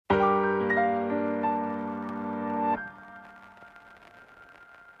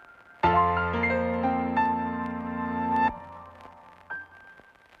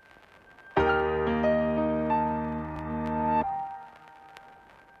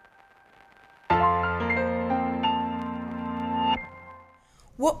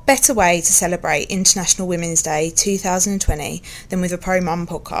What better way to celebrate International Women's Day 2020 than with a Pro Mum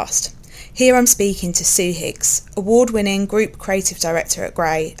podcast? Here I'm speaking to Sue Higgs, award-winning Group Creative Director at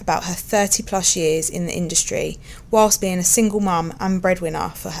Grey, about her 30 plus years in the industry, whilst being a single mum and breadwinner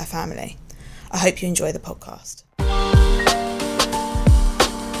for her family. I hope you enjoy the podcast.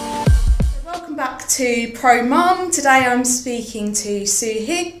 Welcome back to Pro Mum. Today I'm speaking to Sue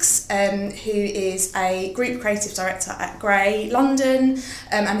Higgs, who is a Group Creative Director at Grey, London,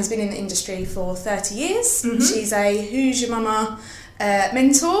 and has been in the industry for 30 years. Mm-hmm. She's a Who's Your Mama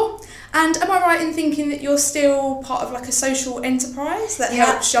mentor. And am I right in thinking that you're still part of like a social enterprise that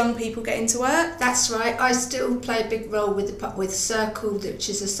helps young people get into work? That's right. I still play a big role with Circle, which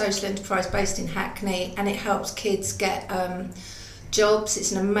is a social enterprise based in Hackney, and it helps kids get jobs.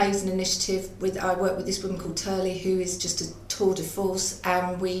 It's an amazing initiative. I work with this woman called Turley, who is just a tour de force,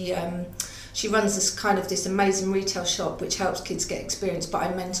 and she runs this amazing retail shop which helps kids get experience, but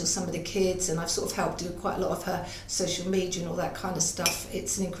I mentor some of the kids and I've sort of helped do quite a lot of her social media and all that kind of stuff.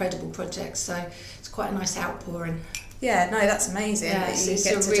 It's an incredible project, so it's quite a nice outpouring. Yeah, no, that's amazing. Yeah, that you it's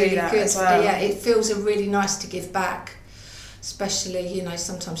get a to really do that good, as well. Yeah, it feels really nice to give back, especially,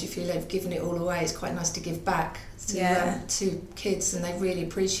 sometimes you feel like you've given it all away. It's quite nice to give back to kids, and they really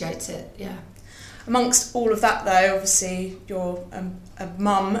appreciate it. Yeah. Amongst all of that, though, obviously you're a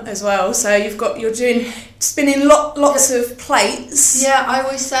mum as well, so you're spinning lots of plates. Yeah, I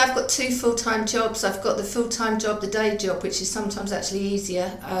always say I've got two full-time jobs. I've got the full-time job, the day job, which is sometimes actually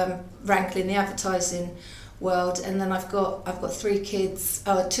easier, wrangling the advertising world, and then I've got three kids.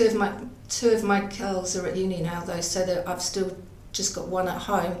 Two of my girls are at uni now, though, so that I've still just got one at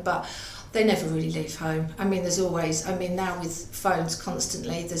home, but they never really leave home. I mean, now with phones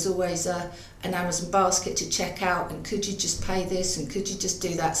constantly, there's always an Amazon basket to check out, and could you just pay this, and could you just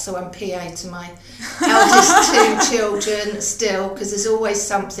do that? So I'm PA to my eldest two children still, because there's always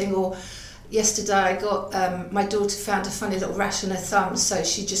something. Or yesterday I got, my daughter found a funny little rash on her thumb, so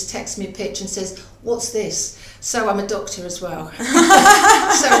she just texts me a picture and says, "What's this?" So I'm a doctor as well.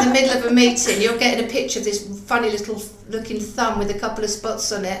 So in the middle of a meeting, you're getting a picture of this funny little looking thumb with a couple of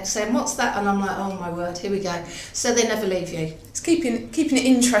spots on it, saying, "What's that?" And I'm like, "Oh my word, here we go." So they never leave you. It's keeping it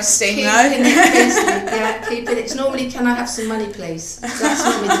interesting, keeping it busy, yeah, keeping it. It's normally, "Can I have some money, please?" That's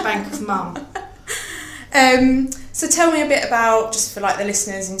normally the bank of mum. So tell me a bit about, just for like the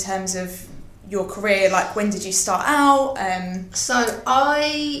listeners, in terms of your career, like when did you start out? So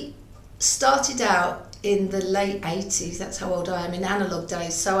I started out in the late 80s, that's how old I am, in analogue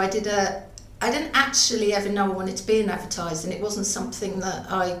days. So I didn't actually ever know I wanted to be in advertising. It wasn't something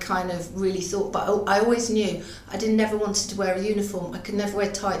that I kind of really thought, but I always knew I never wanted to wear a uniform. I could never wear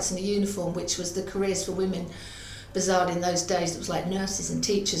tights and a uniform, which was the careers for women, bizarrely in those days. It was like nurses and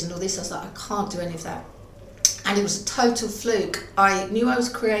teachers and all this. I was like, I can't do any of that. And it was a total fluke. I knew I was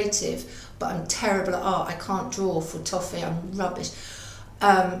creative, but I'm terrible at art. I can't draw for toffee, I'm rubbish.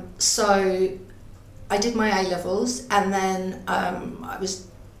 So I did my A-levels, and then I was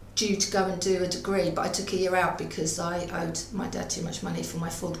due to go and do a degree, but I took a year out because I owed my dad too much money for my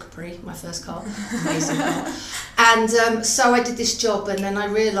Ford Capri, my first car, amazing car. And so I did this job, and then I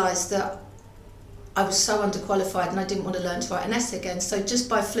realised that I was so underqualified and I didn't want to learn to write an essay again. So just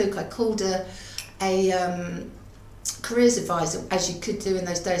by fluke, I called a careers advisor, as you could do in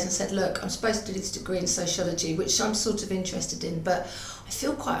those days, and said, "Look, I'm supposed to do this degree in sociology, which I'm sort of interested in, but I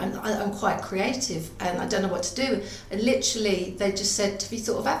feel I'm quite creative and I don't know what to do." And literally they just said, "Have you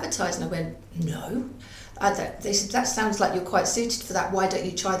thought of advertising?" I went, "No." They said, "That sounds like you're quite suited for that. Why don't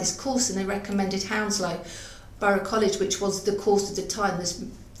you try this course?" And they recommended Hounslow Borough College, which was the course at the time. There's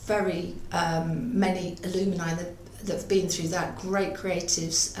very many alumni that have been through that, great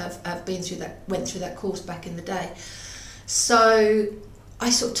creatives went through that course back in the day. So I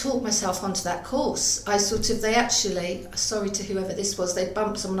sort of taught myself onto that course. Sorry to whoever this was, they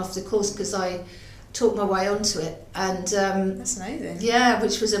bumped someone off the course because I taught my way onto it. And that's amazing. Yeah,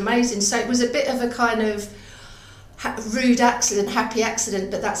 which was amazing. So it was a bit of a kind of rude accident, happy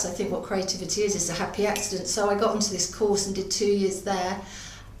accident, but that's, I think, what creativity is a happy accident. So I got onto this course and did 2 years there,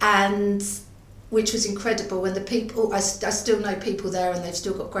 and which was incredible. When the people, I still know people there, and they've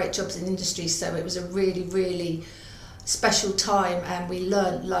still got great jobs in the industry, so it was a really, really special time, and we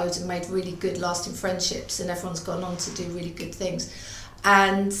learnt loads and made really good lasting friendships, and everyone's gone on to do really good things.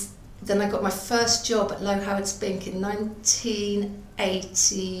 And then I got my first job at Low Howard Spink in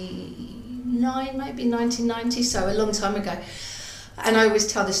 1989, maybe 1990, so a long time ago. And I always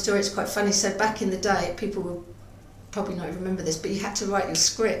tell this story, it's quite funny. So back in the day, people were probably not remember this, but you had to write your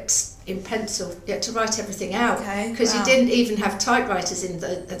scripts in pencil. You had to write everything out because wow. you didn't even have typewriters in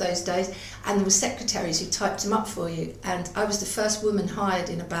those days, and there were secretaries who typed them up for you. And I was the first woman hired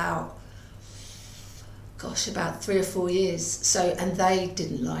in about 3 or 4 years. So, and they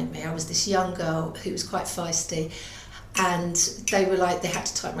didn't like me. I was this young girl who was quite feisty. And they were like, they had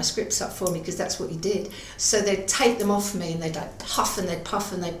to type my scripts up for me because that's what you did. So they'd take them off me and they'd like puff and they'd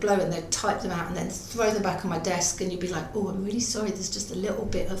puff and they'd blow and they'd type them out and then throw them back on my desk, and you'd be like, oh, I'm really sorry, there's just a little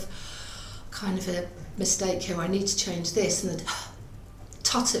bit of kind of a mistake here, I need to change this, and they'd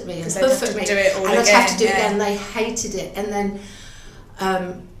tot at me and puff at me, do it all and I'd again, have to do it again. They hated it. And then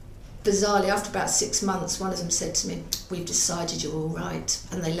bizarrely, after about 6 months, one of them said to me, we've decided you're all right,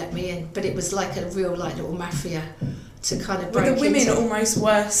 and they let me in. But it was like a real like little mafia to kind of break into. Were the women almost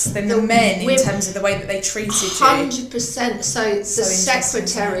worse than the men in terms of the way that they treated you? 100%. So the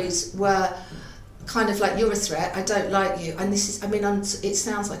secretaries were kind of like, you're a threat, I don't like you. And this is, I mean, it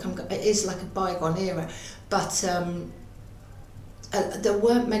sounds like it is like a bygone era, but there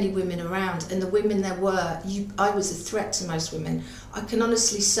weren't many women around, and the women there were, I was a threat to most women. I can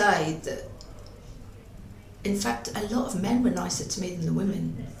honestly say that, in fact, a lot of men were nicer to me than the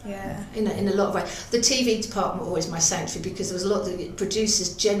women. Yeah. In a lot of ways. The TV department were always my sanctuary because there was a lot of the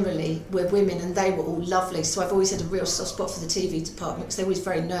producers generally were women and they were all lovely. So I've always had a real soft spot for the TV department because they were always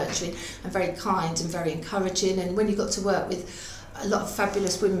very nurturing and very kind and very encouraging. And when you got to work with a lot of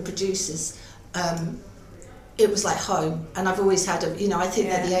fabulous women producers, it was like home. And I've always had I think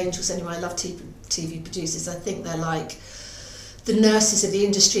they're the angels anyway. I love TV producers. I think they're like the nurses of the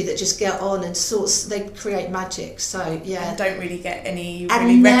industry that just get on and they create magic. So yeah, and don't really get any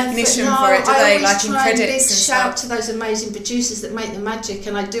recognition for it, do they? Like in credits big and shout stuff. to those amazing producers that make the magic,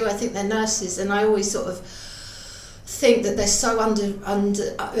 and I think they're nurses, and I always sort of think that they're so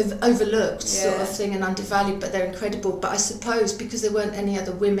overlooked sort of thing and undervalued, but they're incredible. But I suppose because there weren't any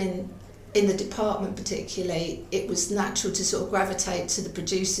other women in the department particularly, it was natural to sort of gravitate to the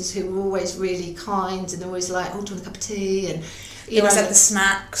producers who were always really kind and always like, oh, do you want a cup of tea? And you always had the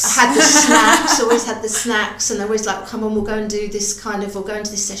snacks. I had the snacks, always had the snacks, and they always like, come on, we'll go and do this kind of, we'll go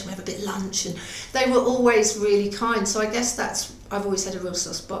into this session, we'll have a bit of lunch, and they were always really kind. So I guess I've always had a real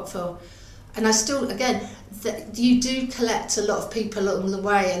soft spot for. And I still, again, you do collect a lot of people along the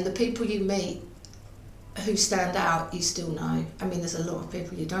way, and the people you meet who stand out, you still know. I mean, there's a lot of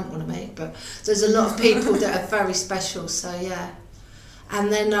people you don't want to meet, but there's a lot of people that are very special, so yeah. And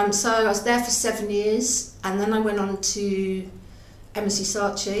then, so I was there for 7 years, and then I went on to Embassy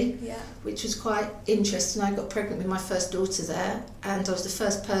Saatchi, which was quite interesting. I got pregnant with my first daughter there, and I was the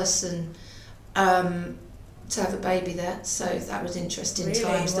first person to have a baby there, so that was interesting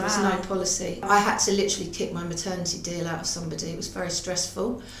times. There was no policy. I had to literally kick my maternity deal out of somebody. It was very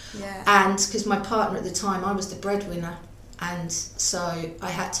stressful. Yeah. And because my partner at the time, I was the breadwinner, and so I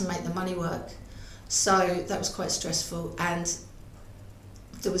had to make the money work. So that was quite stressful, and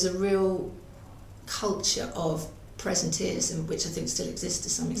there was a real culture of presenteeism, which I think still exists to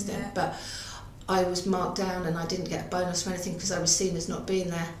some extent, but I was marked down and I didn't get a bonus or anything because I was seen as not being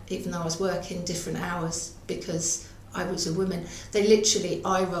there, even though I was working different hours because I was a woman. They literally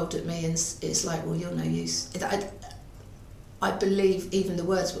eye-rolled at me, and it's like, well, you're no use. I believe even the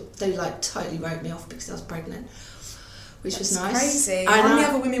words, they like totally wrote me off because I was pregnant, which was nice. Crazy. How many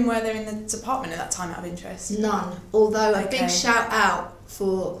other women were there in the department at that time out of interest? None. Although a big shout out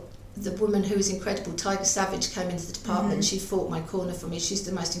for the woman who was incredible, Tiger Savage, came into the department and she fought my corner for me. She's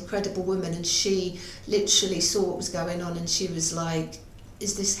the most incredible woman, and she literally saw what was going on and she was like,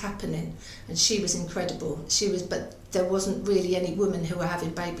 is this happening? And she was incredible. But there wasn't really any women who were having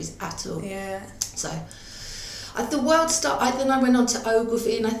babies at all. Yeah. So the world started. Then I went on to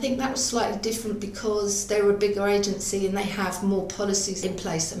Ogilvy, and I think that was slightly different because they were a bigger agency and they have more policies in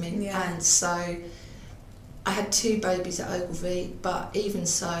place. I mean, and so I had 2 babies at Ogilvy, but even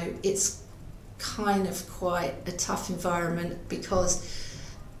so, it's kind of quite a tough environment because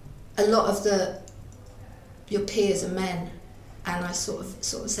a lot of your peers are men, and I sort of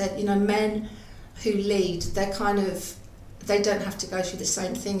said, men who lead, they don't have to go through the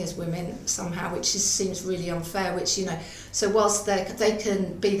same thing as women somehow, which seems really unfair. So whilst they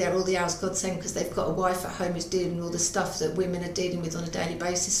can be there all the hours God sent because they've got a wife at home who's dealing with all the stuff that women are dealing with on a daily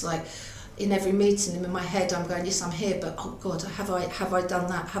basis, like. In every meeting, in my head, I'm going, yes, I'm here, but oh God, have I done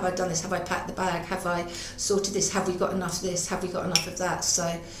that? Have I done this? Have I packed the bag? Have I sorted this? Have we got enough of this? Have we got enough of that?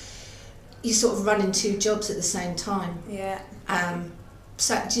 So you sort of run in 2 jobs at the same time. Yeah.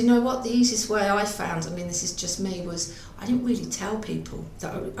 So do you know what the easiest way I found? I mean, this is just me. Was I didn't really tell people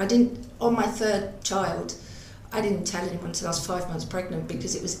that I didn't. On my 3rd child, I didn't tell anyone until I was 5 months pregnant,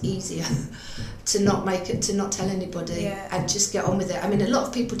 because it was easier to not tell anybody and just get on with it. I mean, a lot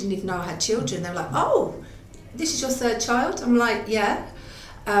of people didn't even know I had children. They were like, "Oh, this is your third child?" I'm like, "Yeah,"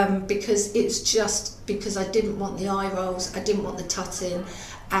 because it's just because I didn't want the eye rolls, I didn't want the tutting,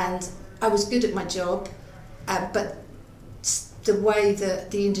 and I was good at my job, but the way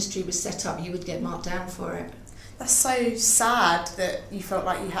that the industry was set up, you would get marked down for it. That's so sad that you felt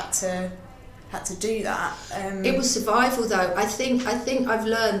like you had to do that. It was survival, though. I think I've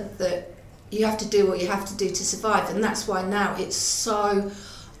learned that you have to do what you have to do to survive, and that's why now it's so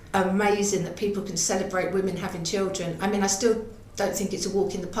amazing that people can celebrate women having children. I mean, I still don't think it's a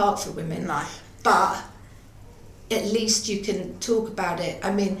walk in the park for women, no. But at least you can talk about it.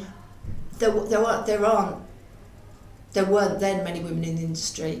 I mean, there weren't then many women in the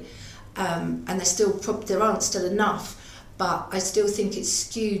industry, and there aren't still enough. But I still think it's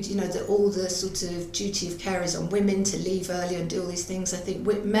skewed, you know, that all the sort of duty of care is on women to leave earlier and do all these things. I think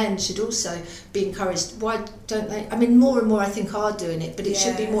men should also be encouraged. Why don't they? I mean, more and more I think are doing it, but it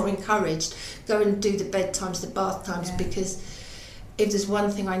should be more encouraged. Go and do the bedtimes, the bath times, because if there's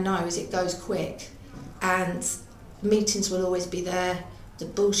one thing I know is it goes quick, and meetings will always be there, the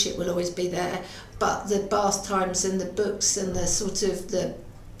bullshit will always be there, but the bath times and the books and the sort of the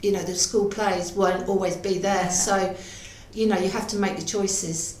school plays won't always be there. So, you know, you have to make the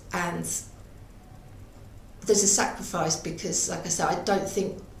choices, and there's a sacrifice, because, like I said, I don't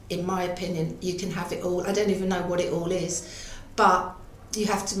think, in my opinion, you can have it all. I don't even know what it all is, but you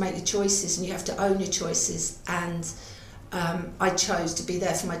have to make the choices, and you have to own your choices, and I chose to be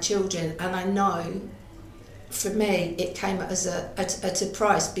there for my children, and I know, for me, it came at a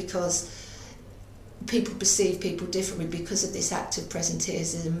price, because people perceive people differently because of this active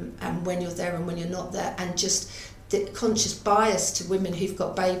presenteeism, and when you're there and when you're not there, and just the conscious bias to women who've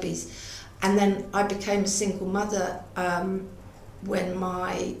got babies. And then I became a single mother when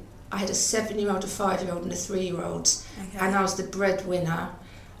I had a 7-year-old, a 5-year-old and a 3-year-old, and I was the breadwinner,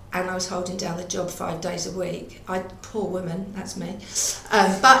 and I was holding down the job 5 days a week. Poor woman, that's me.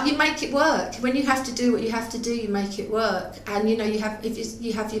 But you make it work. When you have to do what you have to do, you make it work. And you know, if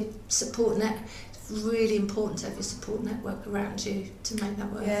you have your support net, it's really important to have your support network around you to make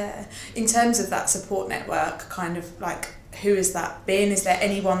that work. Yeah. In terms of that support network, kind of like, who has that been? Is there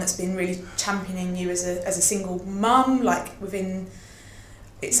anyone that's been really championing you as a single mum, like within?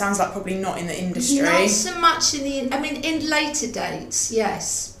 It sounds like probably not in the industry. Not so much in later dates,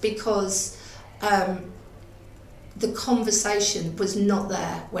 yes, because the conversation was not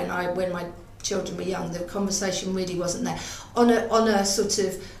there when my children were young. The conversation really wasn't there. On a sort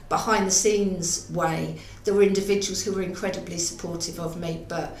of behind the scenes way, there were individuals who were incredibly supportive of me,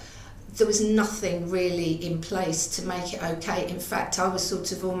 but there was nothing really in place to make it okay. In fact, I was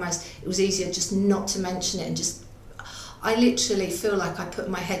sort of it was easier just not to mention it, and just, I literally feel like I put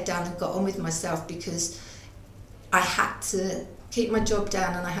my head down and got on with myself, because I had to keep my job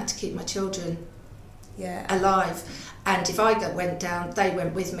down and I had to keep my children alive. And if I went down, they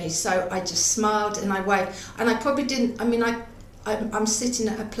went with me. So I just smiled and I waved. And I probably didn't, I mean, I'm sitting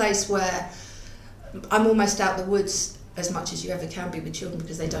at a place where I'm almost out the woods as much as you ever can be with children,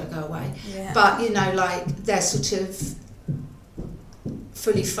 because they don't go away. Yeah. But, you know, like, they're sort of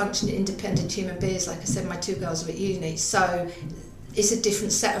fully functioning, independent human beings. Like I said, my 2 girls are at uni, so it's a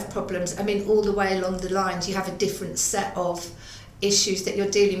different set of problems. I mean, all the way along the lines, you have a different set of issues that you're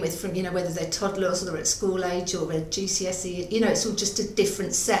dealing with, from, you know, whether they're toddlers or they're at school age or at GCSE. You know, it's all just a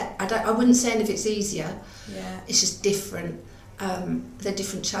different set. I wouldn't say any of it's easier. Yeah. It's just different. They're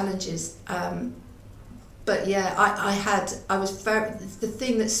different challenges. But yeah, the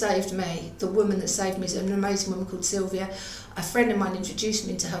thing that saved me, the woman that saved me, is an amazing woman called Sylvia. A friend of mine introduced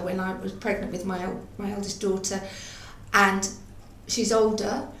me to her when I was pregnant with my eldest daughter, and she's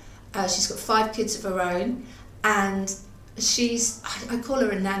older, she's got 5 kids of her own, and I call her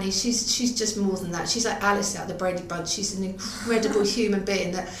a nanny. She's just more than that. She's like Alice out of the Brady Bunch. She's an incredible human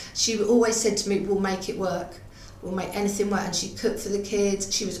being that she always said to me, "We'll make it work. We'll make anything work." And she cooked for the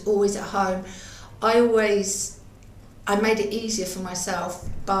kids. She was always at home. I made it easier for myself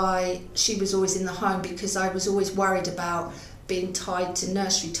she was always in the home, because I was always worried about being tied to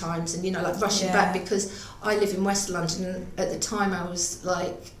nursery times and, you know, like rushing back, because I live in West London, and at the time I was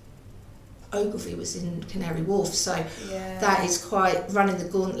like, Ogilvy was in Canary Wharf, so that is quite running the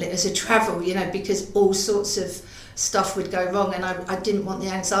gauntlet as a travel, you know, because all sorts of stuff would go wrong, and I didn't want the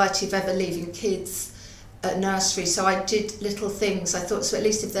anxiety of ever leaving kids at nursery, so I did little things. I thought, so at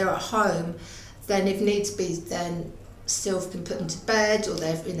least if they're at home, then if needs be, then Sylv can put them to bed, or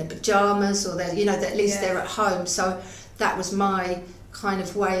they're in their pyjamas, or they're, you know, that at least they're at home. So that was my kind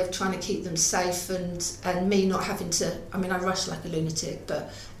of way of trying to keep them safe, and me not having to, I mean, I rush like a lunatic,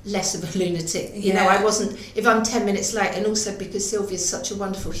 but less of a lunatic, you know. I wasn't, if I'm 10 minutes late, and also because Sylvia's such a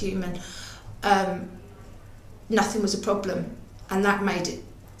wonderful human, nothing was a problem, and that made it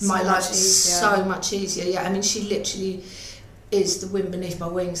my life so much easier. I mean, she literally is the wind beneath my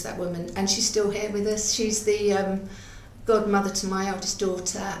wings, that woman, and she's still here with us. She's the godmother to my eldest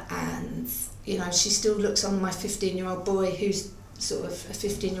daughter, and you know, she still looks on my 15-year-old boy, who's sort of a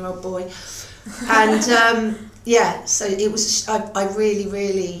 15-year-old boy. And so it was, I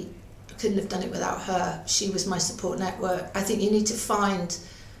really couldn't have done it without her. She was my support network. I think you need to find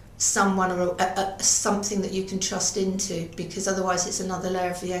someone or something that you can trust into, because otherwise it's another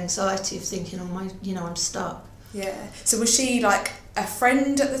layer of the anxiety of thinking, oh my, you know, I'm stuck. Yeah. So was she like a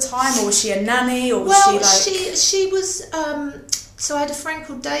friend at the time, or was she a nanny, or was she like... she was. So I had a friend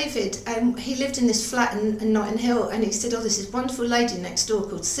called David, and he lived in this flat in Notting Hill, and he said, oh, there's this wonderful lady next door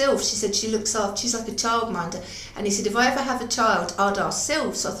called Sylv. She said she looks after, she's like a childminder, and he said, if I ever have a child, I'd ask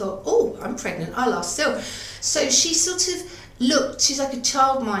Sylv. So I thought, oh, I'm pregnant, I'll ask Sylv. So she sort of looked, she's like a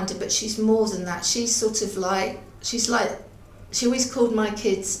childminder, but she's more than that. She's sort of like, she always called my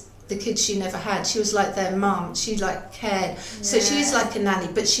kids the kids she never had. She was like their mum. She like cared. Yeah. So she is like a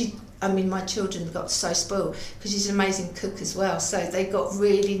nanny, but I mean, my children got so spoiled because she's an amazing cook as well. So they got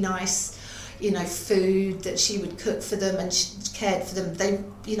really nice, you know, food that she would cook for them, and she cared for them. They,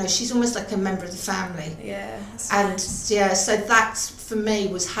 you know, she's almost like a member of the family. Yeah. And nice. Yeah, so that for me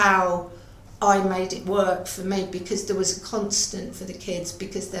was how I made it work for me, because there was a constant for the kids,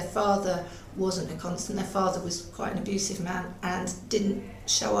 because their father wasn't a constant. Their father was quite an abusive man and didn't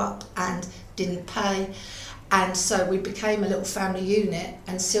show up and didn't pay. And so we became a little family unit,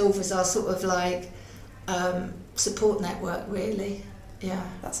 and Sylv was our sort of like support network, really. Yeah.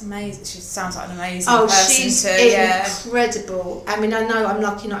 That's amazing. She sounds like an amazing person. She's incredible. I mean, I know I'm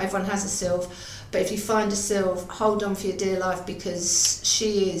lucky not everyone has a Sylv, but if you find a Sylv, hold on for your dear life, because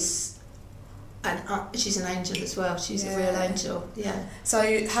she is, she's an angel as well. She's a real angel. Yeah.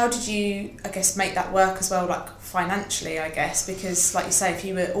 So how did you, I guess, make that work as well, like financially, I guess, because like you say, if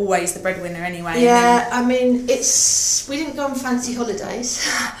you were always the breadwinner anyway. Yeah, I mean, we didn't go on fancy holidays.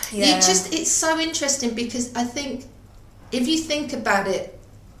 Yeah. It's so interesting, because I think if you think about it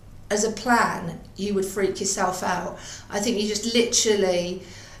as a plan, you would freak yourself out. I think you just literally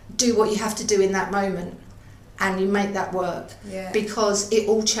do what you have to do in that moment, and you make that work. Yeah. Because it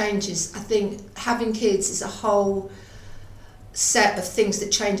all changes. I think having kids is a whole set of things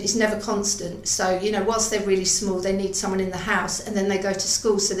that change. It's never constant. So, you know, whilst they're really small, they need someone in the house, and then they go to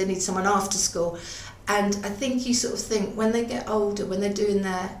school, so they need someone after school. And I think you sort of think, when they get older, when they're doing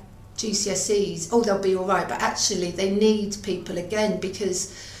their GCSEs, oh, they'll be all right. But actually, they need people again,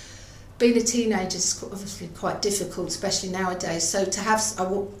 because being a teenager is obviously quite difficult, especially nowadays. So to have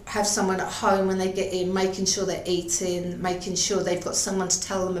someone at home when they get in, making sure they're eating, making sure they've got someone to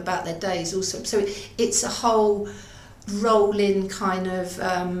tell them about their days also. So it's a whole rolling kind of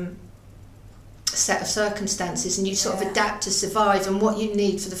set of circumstances, and you sort of adapt to survive, and what you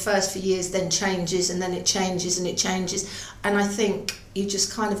need for the first few years then changes, and then it changes and it changes. And I think you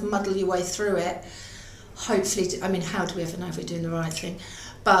just kind of muddle your way through it. Hopefully, I mean, how do we ever know if we're doing the right thing?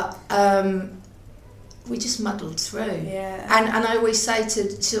 But we just muddled through. Yeah. And I always say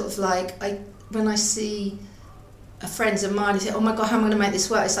to sort of like, when I see friends of mine, I say, oh my God, how am I going to make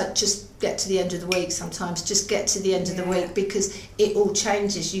this work? It's like, just get to the end of the week sometimes. Just get to the end of the week, because it all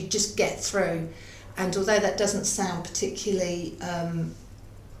changes. You just get through. And although that doesn't sound particularly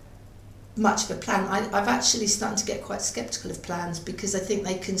much of a plan, I've actually started to get quite sceptical of plans, because I think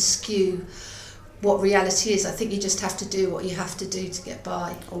they can skew what reality is. I think you just have to do what you have to do to get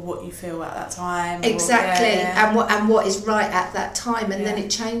by, or what you feel at that time. Exactly, and what is right at that time, and then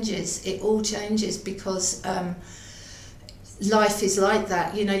it changes. It all changes, because life is like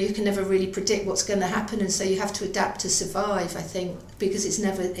that. You know, you can never really predict what's going to happen, and so you have to adapt to survive, I think, because it's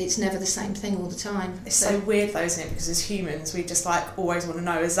never the same thing all the time. It's so weird though, isn't it? Because as humans, we just like always want to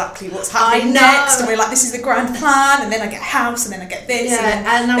know exactly what's happening next, and we're like, this is the grand plan, and then I get a house, and then I get this, and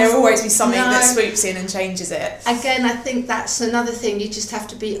then there'll always be something that swoops in and changes it. Again, I think that's another thing. You just have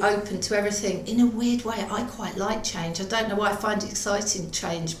to be open to everything. In a weird way, I quite like change. I don't know why I find it exciting,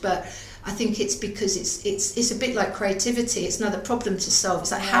 change, but I think it's because it's a bit like creativity. It's another problem to solve.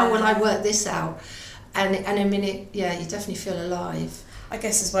 It's like, how will I work this out? And I mean, you definitely feel alive. I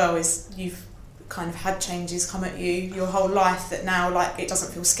guess as well is you've kind of had changes come at you your whole life, that now like it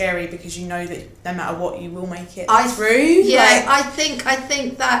doesn't feel scary, because you know that no matter what, you will make it through. Yeah, I think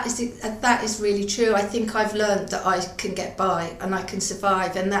that is really true. I think I've learned that I can get by and I can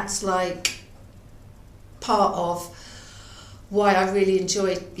survive, and that's like part of why I really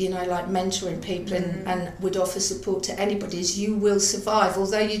enjoy, like mentoring people and would offer support to anybody, is you will survive.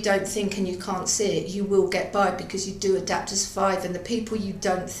 Although you don't think and you can't see it, you will get by, because you do adapt to survive, and the people you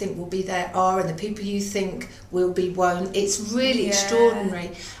don't think will be there are, and the people you think will be won't. It's really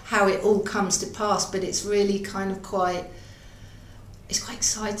extraordinary how it all comes to pass, but it's really kind of it's quite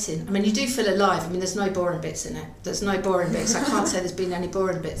exciting. I mean, you do feel alive. I mean, there's no boring bits in it. There's no boring bits. I can't say there's been any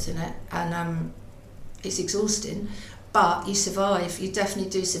boring bits in it, and it's exhausting. But you survive. You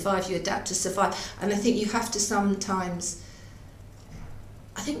definitely do survive. You adapt to survive. And I think you have to sometimes...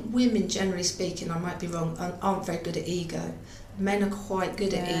 I think women, generally speaking, I might be wrong, aren't very good at ego. Men are quite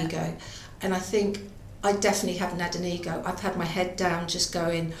good at ego. And I think I definitely haven't had an ego. I've had my head down, just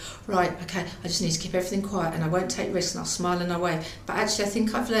going, right, okay, I just need to keep everything quiet, and I won't take risks, and I'll smile and I'll wave. But actually, I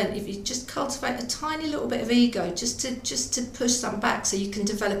think I've learned, if you just cultivate a tiny little bit of ego, just to push some back, so you can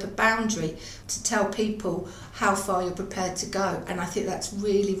develop a boundary to tell people how far you're prepared to go. And I think that's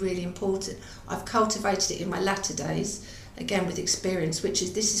really, really important. I've cultivated it in my latter days, again with experience, which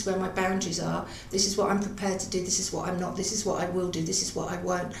is, this is where my boundaries are, this is what I'm prepared to do, this is what I'm not, this is what I will do, this is what I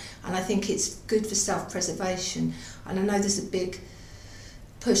won't. And I think it's good for self-preservation. And I know there's a big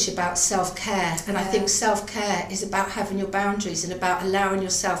push about self-care, and I think self-care is about having your boundaries and about allowing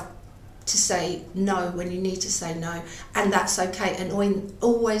yourself to say no when you need to say no, and that's okay. And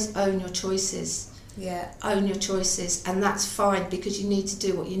always own your choices. Own your choices, and that's fine, because you need to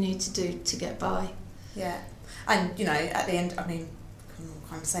do what you need to do to get by. And at the end, I mean,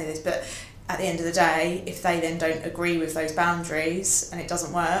 I can't say this, but at the end of the day, if they then don't agree with those boundaries and it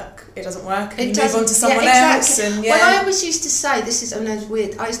doesn't work, and you move on to someone else. And Well, I always used to say, I know it's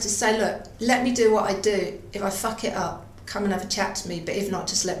weird, I used to say, look, let me do what I do. If I fuck it up, come and have a chat to me, but if not,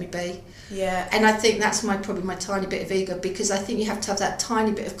 just let me be. And I think that's probably my tiny bit of ego, because I think you have to have that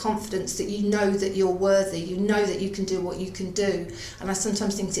tiny bit of confidence that you know that you're worthy, you know that you can do what you can do. And I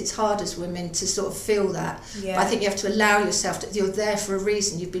sometimes think it's hard as women to sort of feel that. But I think you have to allow yourself that you're there for a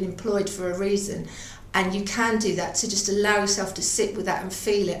reason, you've been employed for a reason, and you can do that. So just allow yourself to sit with that and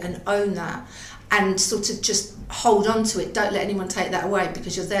feel it and own that, and sort of just hold on to it. Don't let anyone take that away,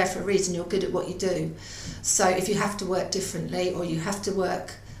 because you're there for a reason, you're good at what you do. So if you have to work differently, or you have to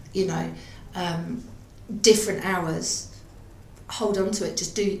work, different hours, hold on to it.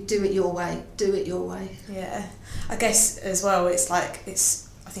 Just do it your way. Do it your way. I guess as well, I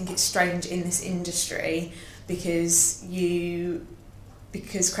think it's strange in this industry, because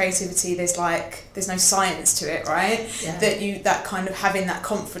creativity, there's no science to it, right? That kind of having that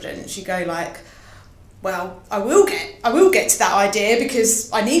confidence, you go like, well, I will get to that idea,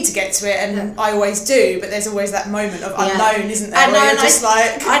 because I need to get to it, and I always do. But there's always that moment of unknown, isn't there? I know,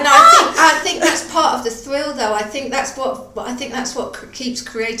 I think that's part of the thrill, though. I think that's what keeps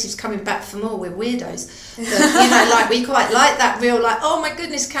creatives coming back for more. We're weirdos, but, we quite like that real, oh my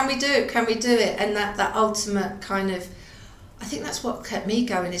goodness, can we do it? And that ultimate kind of. I think that's what kept me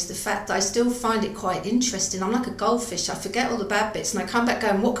going, is the fact that I still find it quite interesting. I'm like a goldfish. I forget all the bad bits, and I come back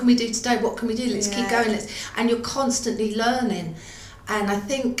going, what can we do today? What can we do? Let's keep going. And you're constantly learning. And I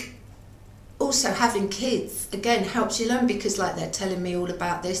think also having kids, again, helps you learn, because they're telling me all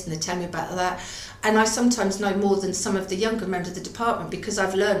about this and they're telling me about that. And I sometimes know more than some of the younger members of the department, because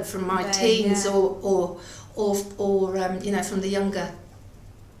I've learned from my teens or from the younger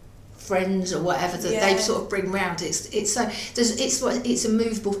friends or whatever that they sort of bring round. It's a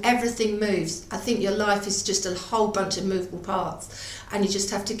movable. Everything moves. I think your life is just a whole bunch of movable parts, and you just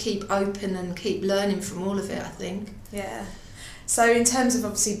have to keep open and keep learning from all of it, I think. So in terms of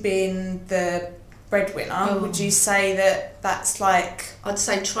obviously being the breadwinner, would you say that's I'd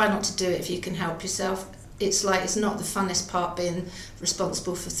say try not to do it if you can help yourself. It's not the funnest part, being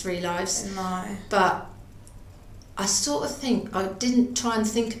responsible for 3 lives. No. But I sort of think I didn't try and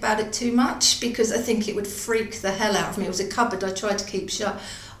think about it too much, because I think it would freak the hell out of me. It was a cupboard I tried to keep shut.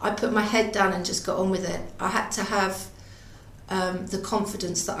 I put my head down and just got on with it. I had to have the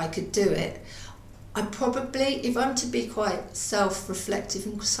confidence that I could do it. I probably, if I'm to be quite self-reflective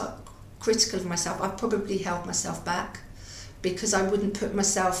and critical of myself, I probably held myself back, because I wouldn't put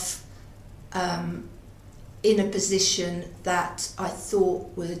myself in a position that I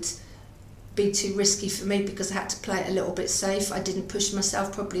thought would be too risky for me, because I had to play it a little bit safe. I didn't push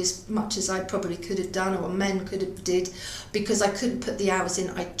myself probably as much as I probably could have done, or men could have did, because I couldn't put the hours in.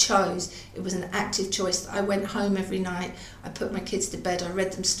 I chose. It was an active choice. I went home every night. I put my kids to bed. I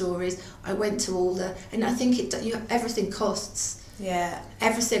read them stories. I went to and I think everything costs.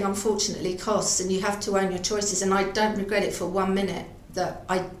 Everything unfortunately costs, and you have to own your choices. And I don't regret it for 1 minute that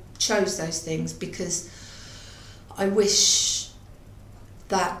I chose those things, because I wish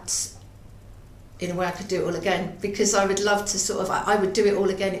that in a way I could do it all again, because I would love to sort of, I would do it all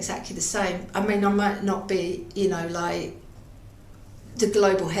again exactly the same. I mean, I might not be, you know, like the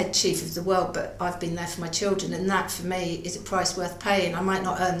global head chief of the world, but I've been there for my children, and that for me is a price worth paying. I might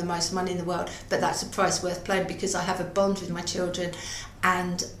not earn the most money in the world, but that's a price worth paying because I have a bond with my children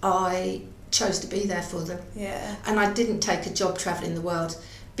and I chose to be there for them. Yeah. And I didn't take a job travelling the world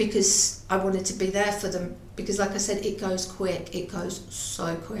because I wanted to be there for them, because like I said, it goes quick, it goes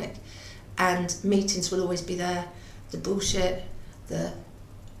so quick, and meetings will always be there, the bullshit, the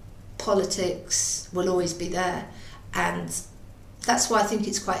politics will always be there, and that's why I think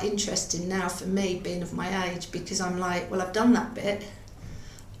it's quite interesting now for me, being of my age, because I'm like, well, I've done that bit,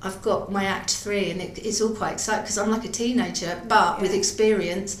 I've got my act 3, and it's all quite exciting because I'm like a teenager, but with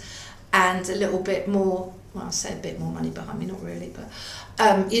experience and a little bit more, well, I'll say a bit more money behind me, not really,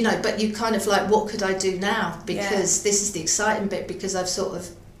 but you know, but you kind of like, what could I do now? Because this is the exciting bit, because I've sort of,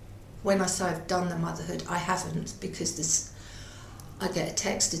 when I say I've done the motherhood, I haven't, because this, I get a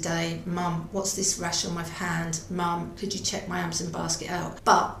text a day, Mum, what's this rash on my hand? Mum, could you check my Amazon basket out?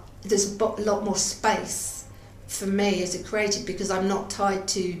 But there's a lot more space for me as a creative, because I'm not tied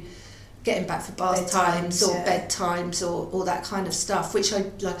to getting back for bath times or bedtimes or that kind of stuff, which I,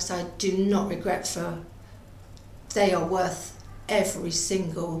 like I say, I do not regret, for they are worth every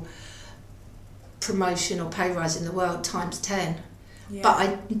single promotion or pay rise in the world times 10. Yeah. But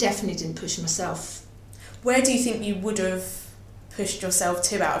I definitely didn't push myself. Where do you think you would have pushed yourself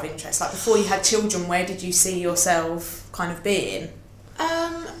to, out of interest? Like, before you had children, where did you see yourself kind of being?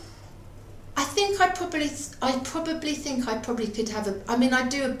 I think I probably think I probably could have I mean, I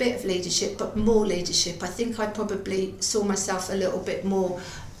do a bit of leadership, but more leadership. I think I probably saw myself a little bit more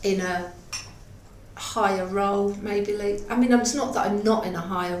in a higher role, maybe. I mean, it's not that I'm not in a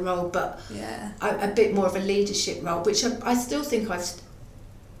higher role, but a bit more of a leadership role, which I still think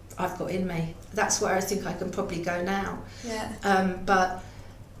I've got in me. That's where I think I can probably go now. Yeah. But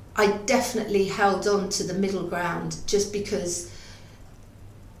I definitely held on to the middle ground, just because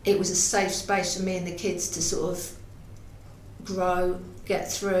it was a safe space for me and the kids to sort of grow,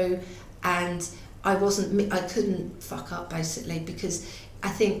 get through, and I couldn't fuck up, basically, because I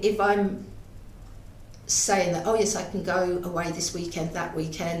think if I'm saying that, oh yes, I can go away this weekend, that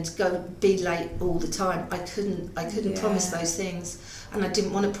weekend, go be late all the time, I couldn't promise those things, and I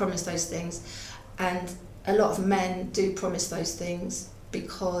didn't want to promise those things. And a lot of men do promise those things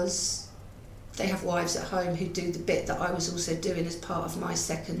because they have wives at home who do the bit that I was also doing as part of my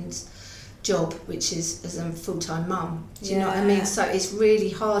second job, which is as a full-time mum. Do you know what I mean? So it's really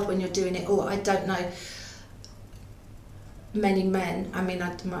hard when you're doing it all. I don't know many men, I mean,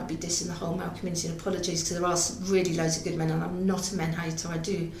 I might be dissing the whole male community, and apologies, because there are really loads of good men, and I'm not a men hater, I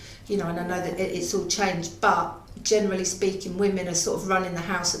do, you know, and I know that it's all changed, but generally speaking, women are sort of running the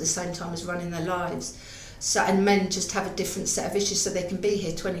house at the same time as running their lives. So, and men just have a different set of issues, so they can be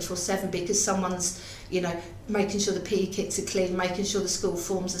here 24/7 because someone's, you know, making sure the PE kits are clean, making sure the school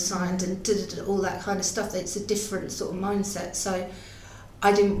forms are signed, and all that kind of stuff. It's a different sort of mindset. So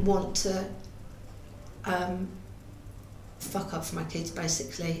I didn't want to fuck up for my kids,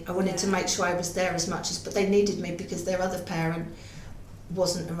 basically. I wanted to make sure I was there as much as, but they needed me because their other parent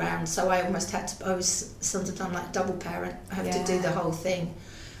wasn't around. So I almost had to, I was sometimes I'm like a double parent. I have to do the whole thing.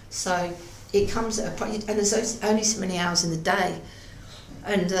 So it comes at a point, and there's only so many hours in the day,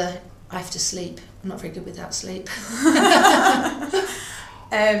 and I have to sleep. I'm not very good without sleep.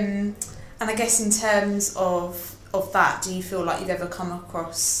 And I guess in terms of that, do you feel like you've ever come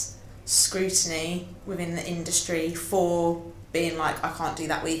across scrutiny within the industry for being like, I can't do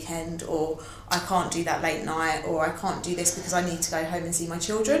that weekend, or I can't do that late night, or I can't do this because I need to go home and see my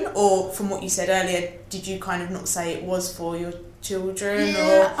children? Or from what you said earlier, did you kind of not say it was for your children?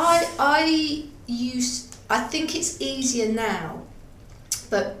 Yeah, I think it's easier now,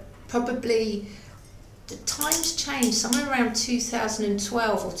 but probably the times changed somewhere around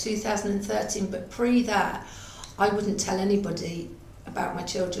 2012 or 2013, but pre that I wouldn't tell anybody about my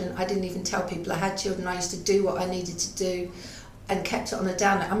children. I didn't even tell people I had children. I used to do what I needed to do and kept it on a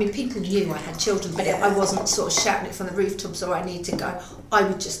down. I mean, people knew I had children, but I wasn't sort of shouting it from the rooftops, or I need to go. I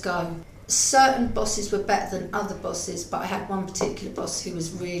would just go. Certain bosses were better than other bosses, but I had one particular boss who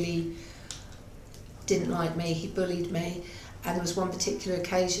was really didn't like me. He bullied me, and there was one particular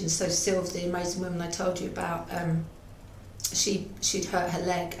occasion. So Sylvia, the amazing woman I told you about, she'd hurt her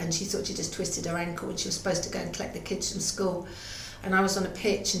leg, and she thought she just twisted her ankle, and she was supposed to go and collect the kids from school. And I was on a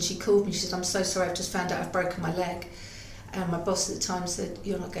pitch, and she called me. She said, "I'm so sorry, I've just found out I've broken my leg." And my boss at the time said,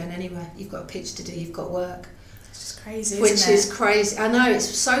 "You're not going anywhere. You've got a pitch to do. You've got work." It's just crazy, isn't Which it? is crazy. I know, it's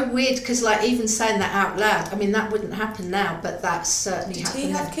so weird because, like, even saying that out loud, I mean, that wouldn't happen now, but that certainly happened. Did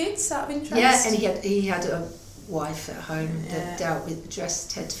he have kids out of interest? Yeah, and he had a wife at home that dealt with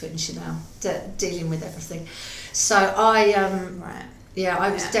dressed head to foot in Chanel, dealing with everything. So I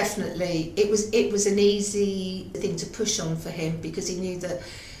was definitely, it was an easy thing to push on for him, because he knew that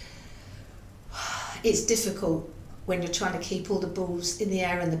it's difficult when you're trying to keep all the balls in the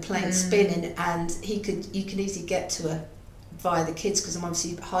air and the plane spinning, and you can easily get to her via the kids, because I'm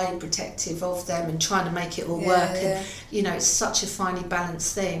obviously highly protective of them and trying to make it all work. And it's such a finely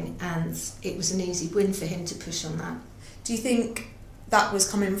balanced thing, and it was an easy win for him to push on that. Do you think that was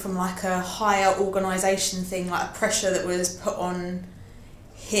coming from like a higher organisation thing, like a pressure that was put on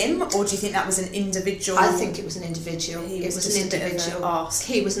him, or do you think that was an individual? I think it was an individual. He was an individual arse.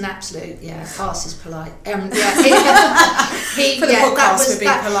 He was an absolute, arse is polite. For the podcast would be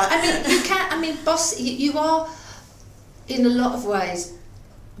polite. I mean, you can't. I mean, boss, you are in a lot of ways.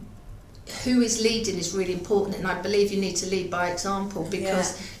 Who is leading is really important, and I believe you need to lead by example,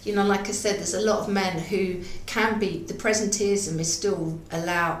 because like I said, there's a lot of men who can be, the presenteeism is still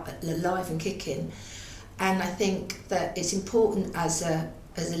alive and kicking, and I think that it's important as a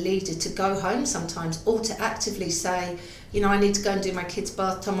leader to go home sometimes, or to actively say, I need to go and do my kids'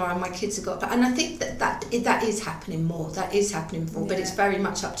 bath tomorrow, and my kids have got. And I think that is happening more. That is happening more, but it's very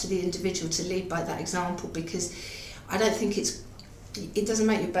much up to the individual to lead by that example, because I don't think it doesn't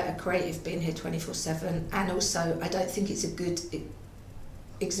make you a better creative being here 24/7, and also I don't think it's a good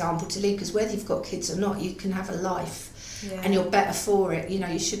example to lead, because whether you've got kids or not, you can have a life. And you're better for it.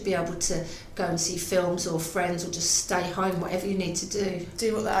 You should be able to go and see films or friends, or just stay home, whatever you need to do.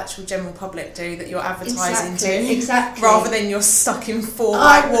 Do what the actual general public do, that you're advertising to. Exactly. Rather than you're stuck in four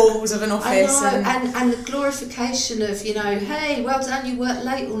white walls of an office. I know. And the glorification of, hey, well done, you worked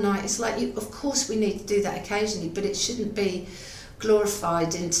late all night. It's like, of course we need to do that occasionally, but it shouldn't be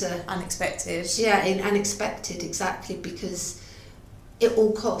glorified into... Unexpected. Yeah, unexpected, exactly, because it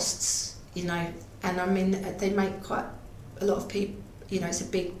all costs, And I mean, they make quite a lot of people, it's a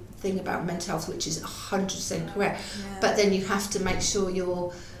big thing about mental health, which is 100% correct. But then you have to make sure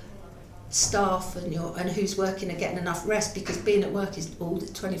your staff and who's working are getting enough rest, because being at work is all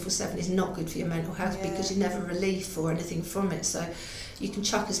 24/7 is not good for your mental health, because you're never relief or anything from it. So you can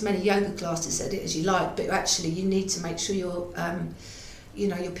chuck as many yoga classes at it as you like, but actually you need to make sure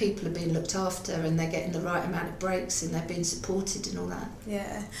your people are being looked after, and they're getting the right amount of breaks, and they're being supported and all that.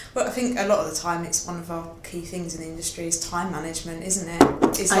 Yeah. Well, I think a lot of the time it's one of our key things in the industry is time management, isn't it?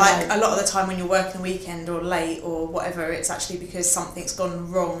 It's like a lot of the time when you're working a weekend or late or whatever, it's actually because something's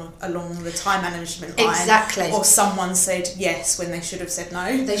gone wrong along the time management line. Exactly. Or someone said yes when they should have said no.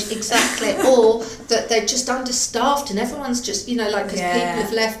 Exactly. Or that they're just understaffed, and everyone's just, because people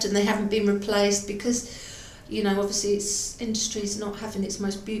have left and they haven't been replaced, because... obviously industry's not having its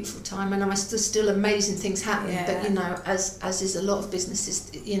most beautiful time, and there's still amazing things happening, but as is a lot of businesses,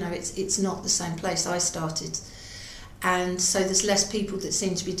 it's not the same place I started, and so there's less people that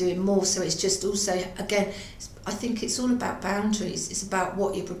seem to be doing more. So it's just also, again, I think it's all about boundaries. It's about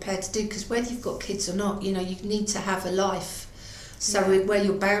what you're prepared to do, because whether you've got kids or not, you need to have a life. So where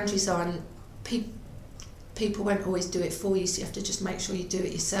your boundaries are, and people won't always do it for you, so you have to just make sure you do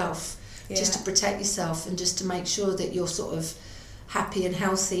it yourself. Just to protect yourself, and just to make sure that you're sort of happy and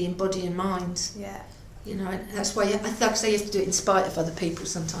healthy in body and mind. Yeah. That's why I say you have to do it in spite of other people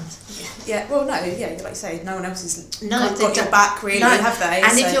sometimes. Yeah. Well, no. Yeah. Like you say, no one else has got your back, really, have they?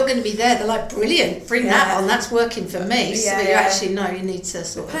 And if you're going to be there, they're like, brilliant, bring that on. That's working for me. So you actually know you need to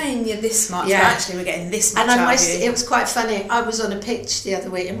sort of... paying you this much, but actually we're getting this much out of you. It was quite funny. I was on a pitch the other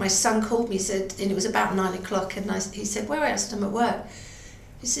week, and my son called me, and it was about 9:00, and he said, "Where else? I'm at work."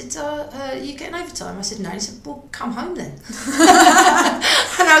 He said, you getting overtime? I said, no. He said, well, come home then.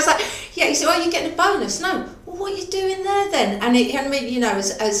 And I was like, yeah. He said, oh, you getting a bonus? No. Well, what are you doing there then? And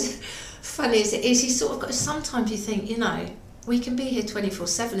as funny as it is, he sort of got, sometimes you think, we can be here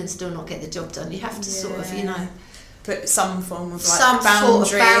 24/7 and still not get the job done. You have to sort of, put some form of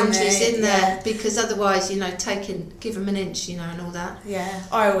boundaries in there, because otherwise, give them an inch, and all that. Yeah,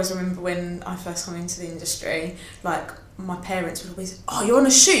 I always remember when I first come into the industry, my parents would always, oh, you're on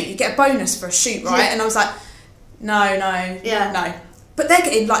a shoot, you get a bonus for a shoot, right? And I was like, no. But they're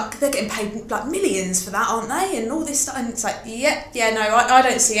getting paid millions for that, aren't they? And all this stuff, and it's like, I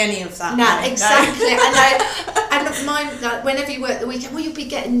don't see any of that. No, exactly. And mine, whenever you work the weekend, well, you'll be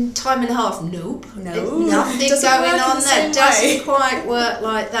getting time and a half. Nope. No. Nothing going on there. Doesn't quite work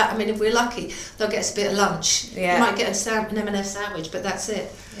like that. I mean, if we're lucky, they'll get us a bit of lunch. Yeah. You might get an M&S sandwich, but that's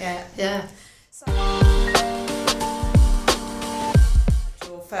it. Yeah. Yeah.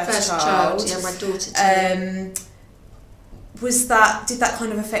 first child. Yeah, my daughter too. Did that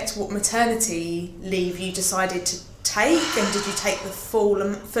kind of affect what maternity leave you decided to take, and did you take the full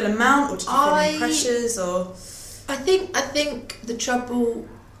amount, or did you feel any pressures, or? I think the trouble,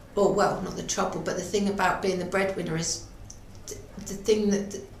 or well, not the trouble, but the thing about being the breadwinner is the thing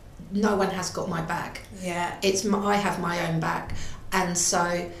that no one has got my back. Yeah. I have my own back, and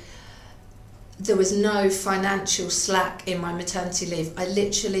so there was no financial slack in my maternity leave. I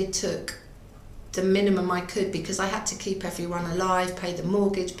literally took the minimum I could because I had to keep everyone alive, pay the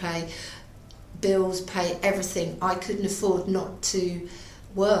mortgage, pay bills, pay everything. I couldn't afford not to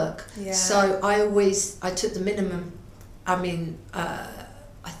work. Yeah. So I took the minimum. I mean,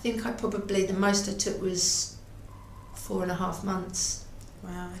 I think the most I took was 4.5 months.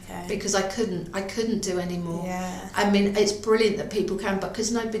 Wow, okay. Because I couldn't do any more. Yeah. I mean, it's brilliant that people can, but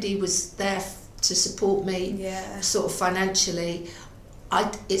because nobody was there to support me, sort of financially,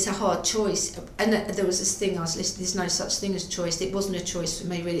 it's a hard choice. And there was this thing I was listening, there's no such thing as choice. It wasn't a choice for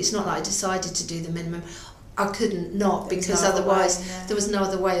me, really. It's not like I decided to do the minimum. I couldn't not, because otherwise there was no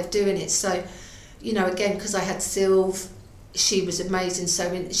other way of doing it. So, you know, again, because I had Sylv, she was amazing.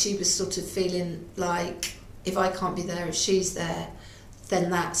 So she was sort of feeling like, if I can't be there, if she's there, then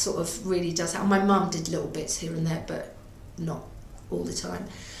that sort of really does help. My mum did little bits here and there, but not all the time.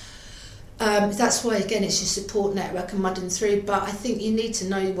 That's why, again, it's your support network and mudding through. But I think you need to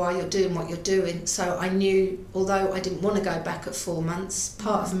know why you're doing what you're doing. So I knew, although I didn't want to go back at 4 months,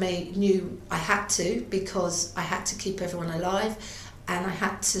 part of me knew I had to, because I had to keep everyone alive and I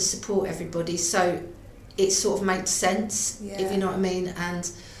had to support everybody. So it sort of made sense, if you know what I mean.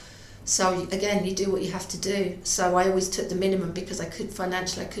 And so again, you do what you have to do. So I always took the minimum because I couldn't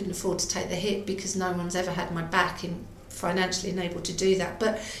afford to take the hit, because no one's ever had my back in financially and able to do that.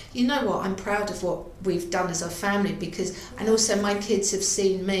 But you know what, I'm proud of what we've done as a family, and also my kids have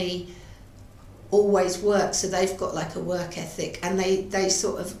seen me always work, so they've got like a work ethic, and they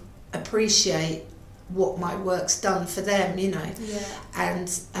sort of appreciate what my work's done for them, you know. And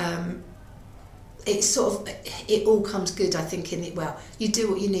it's sort of, it all comes good, I think, in it. Well, you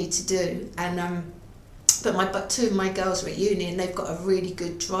do what you need to do, and but two of my girls are at uni, and they've got a really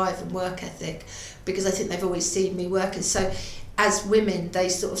good drive and work ethic, because I think they've always seen me working. So as women, they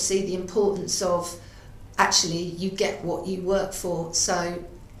sort of see the importance of, actually, you get what you work for. So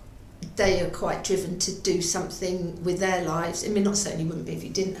they are quite driven to do something with their lives. I mean, not saying you wouldn't be if you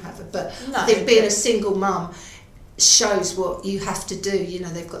didn't have it, but I think being a single mum shows what you have to do. You know,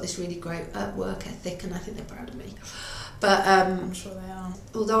 they've got this really great work ethic, and I think they're proud of me. But I'm sure they are.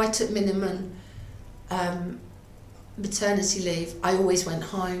 Although I took minimum maternity leave, I always went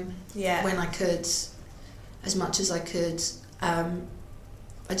home when I could, as much as I could.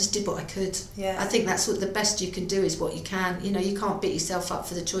 I just did what I could. I think that's what the best you can do is what you can. You know, you can't beat yourself up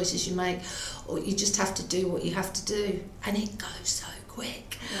for the choices you make, or you just have to do what you have to do, and it goes so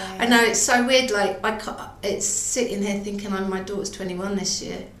quick. I know, it's so weird. Like it's sitting here thinking, my daughter's 21 this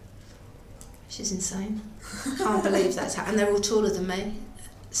year. She's insane. Can't believe that's happened. And they're all taller than me.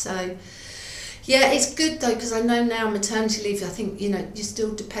 So yeah, it's good though, because I know now maternity leave, I think, you know, you're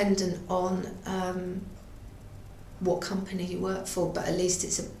still dependent on what company you work for, but at least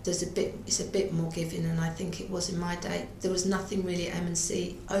it's a bit more giving than I think it was in my day. There was nothing really at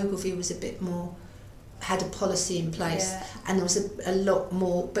M&C. Ogilvy was a bit more, had a policy in place, and there was a lot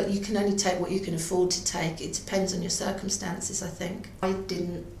more, but you can only take what you can afford to take. It depends on your circumstances, I think. I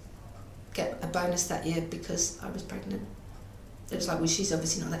didn't get a bonus that year because I was pregnant. It was like, well, she's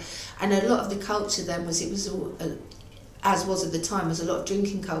obviously not there. And a lot of the culture then was, it was all, as was at the time, was a lot of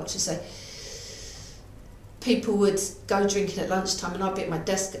drinking culture. So people would go drinking at lunchtime, and I'd be at my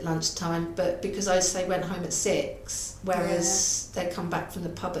desk at lunchtime, but because I say went home at 6, whereas they'd come back from the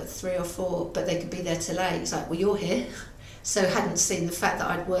pub at 3 or 4, but they could be there till 8. It's like, well, you're here. So hadn't seen the fact that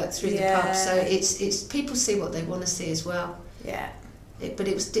I'd worked through the pub. So it's people see what they want to see as well. But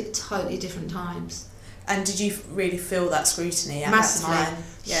it was totally different times. And did you really feel that scrutiny at Massively, that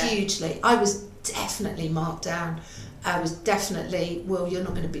time? Hugely. I was definitely marked down. I was definitely, well, you're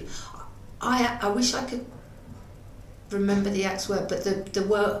not going to be... I wish I could remember the exact word, but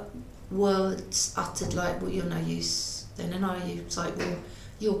the words uttered like, well, you're no use then, and are you? It's like, well,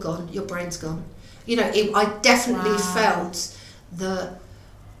 you're gone, your brain's gone. You know, I definitely felt the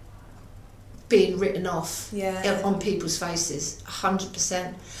being written off on people's faces,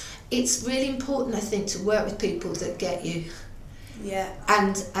 100%. It's really important, I think, to work with people that get you.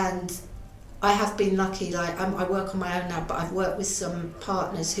 And I have been lucky, like I work on my own now, but I've worked with some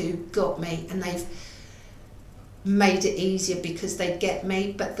partners who got me, and they've made it easier because they get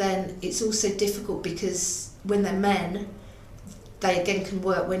me. But then it's also difficult because when they're men, they again can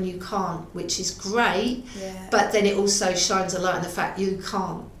work when you can't, which is great. Yeah. But then it also shines a light on the fact you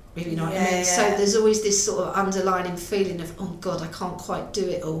can't. You know what I mean? Yeah. So there's always this sort of underlying feeling of, oh God, I can't quite do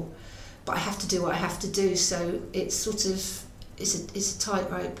it all, but I have to do what I have to do. So it's sort of, it's a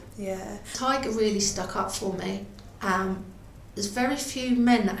tightrope. Yeah. Tiger really stuck up for me. There's very few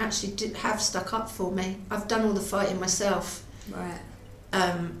men that actually have stuck up for me. I've done all the fighting myself. Right.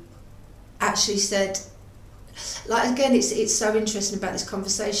 Actually said, like, again, it's so interesting about this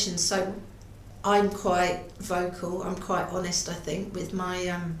conversation. So I'm quite vocal, I'm quite honest, I think, with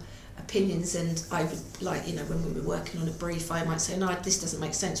my opinions, and I would, like, you know, when we were working on a brief, I might say, no, this doesn't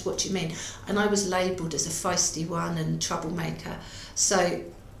make sense, what do you mean? And I was labelled as a feisty one and troublemaker. So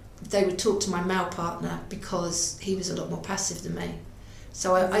they would talk to my male partner because he was a lot more passive than me.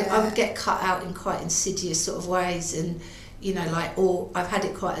 So I would get cut out in quite insidious sort of ways, and, you know, like, or I've had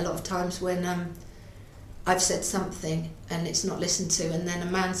it quite a lot of times when I've said something and it's not listened to, and then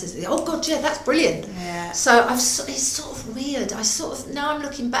a man says, oh God, yeah, that's brilliant. Yeah. So it's sort of weird. Now I'm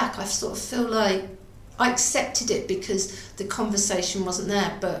looking back, I sort of feel like I accepted it because the conversation wasn't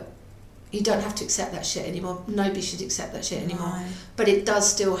there, but you don't have to accept that shit anymore. Nobody should accept that shit anymore. No. But it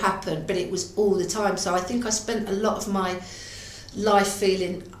does still happen, but it was all the time. So I think I spent a lot of my life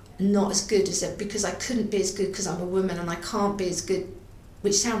feeling not as good as it, because I couldn't be as good because I'm a woman, and I can't be as good,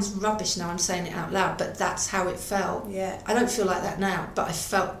 which sounds rubbish now I'm saying it out loud, but that's how it felt. Yeah. I don't feel like that now, but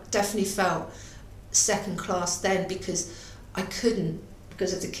I definitely felt second class then, because I couldn't,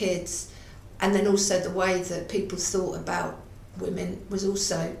 because of the kids, and then also the way that people thought about women was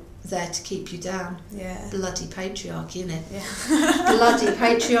also there to keep you down. Yeah. Bloody patriarchy, innit? Yeah. Bloody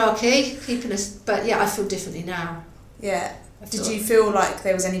patriarchy, keeping us. But yeah, I feel differently now. Yeah. Did you feel like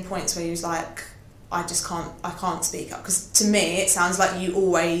there was any points where you was like, I can't speak up? Because to me it sounds like you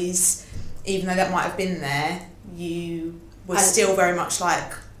always, even though that might have been there, you were still very much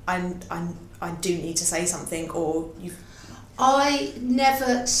like, I do need to say something, or you. I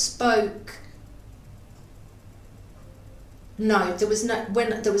never spoke. No, there was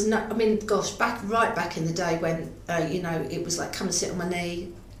no. I mean, gosh, right back in the day when you know, it was like, come and sit on my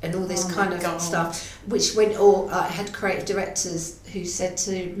knee and all this kind of stuff. Which I had creative directors who said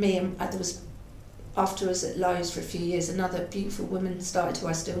to me, and there was, after I was at Lowe's for a few years, another beautiful woman started, who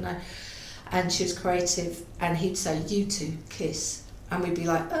I still know, and she was creative, and he'd say, you two kiss, and we'd be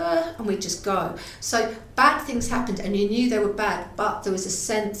like, and we'd just go. So bad things happened, and you knew they were bad, but there was a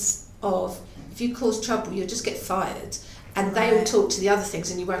sense of, if you cause trouble, you'll just get fired, and they all talk to the other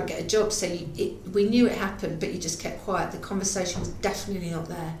things and you won't get a job. So we knew it happened, but you just kept quiet. The conversation was definitely not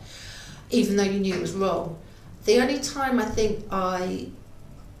there, even though you knew it was wrong. The only time I think I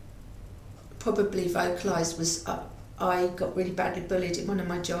probably vocalised was I got really badly bullied in one of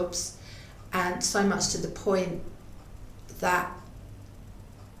my jobs, and so much to the point that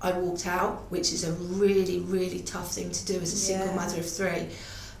I walked out, which is a really, really tough thing to do as a single mother of three.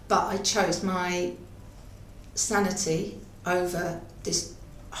 But I chose my sanity over this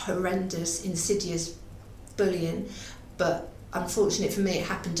horrendous, insidious bullying. But unfortunately for me, it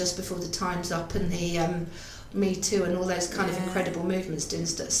happened just before the Time's Up and the Me Too and all those kind of incredible movements doing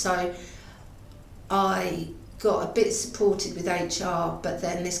stuff. So I got a bit supported with HR, but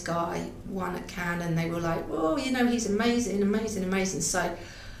then this guy won at Cannes and they were like, oh, you know, he's amazing, amazing, amazing. So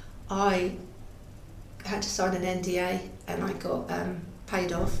I had to sign an NDA and I got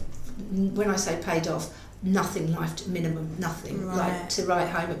paid off. When I say paid off, nothing, life minimum, nothing, like to write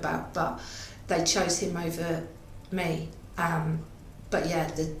home about, but they chose him over me. But yeah,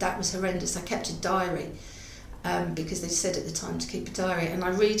 that was horrendous. I kept a diary because they said at the time to keep a diary, and I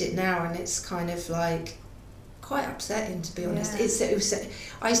read it now and it's kind of like quite upsetting, to be honest. He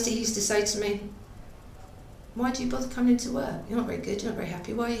used to say to me, why do you bother coming into work? You're not very good, you're not very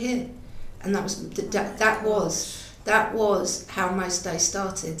happy, why are you here? And that was how most days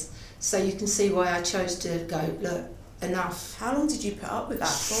started. So you can see why I chose to go, look, enough. How long did you put up with that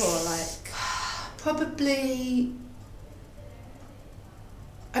for? Like, probably,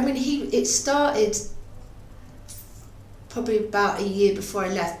 I mean, it started probably about a year before I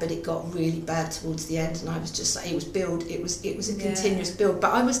left, but it got really bad towards the end, and I was just like, it was a continuous build.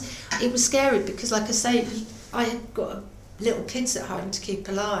 But it was scary because, like I say, I had got little kids at home to keep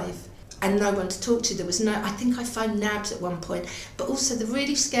alive and no one to talk to. I think I phoned NABS at one point. But also the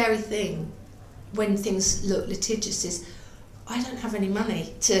really scary thing when things look litigious is I don't have any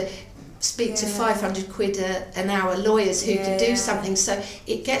money to speak to 500 quid an hour lawyers who could do something. So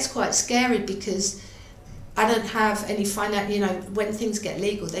it gets quite scary because I don't have any finance, you know, when things get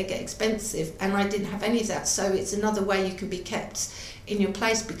legal, they get expensive, and I didn't have any of that. So it's another way you can be kept in your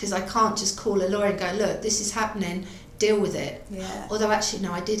place, because I can't just call a lawyer and go, look, this is happening, deal with it. Yeah. Although actually,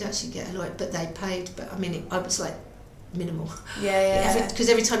 no, I did actually get a lawyer, but they paid. But I mean, I was like minimal. Yeah. Because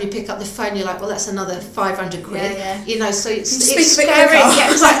every time you pick up the phone, you're like, well, that's another 500 quid. Yeah. You know, so it's scary.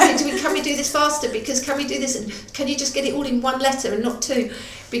 Yeah, exactly. Can we do this faster? Because can we do this? And can you just get it all in one letter and not two?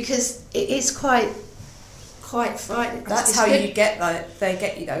 Because it is quite frightening. That's how you get, like, they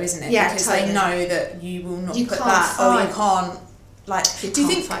get you though, isn't it? Yeah, because totally. they know that you will not You put can't that, or fight. you can't, like, do you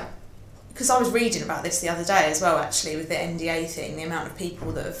think, fight? because I was reading about this the other day as well, actually, with the NDA thing, the amount of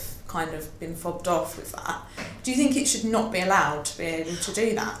people that have kind of been fobbed off with that. Do you think it should not be allowed to be able to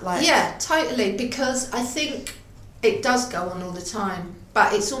do that? Like, yeah, totally, because I think it does go on all the time,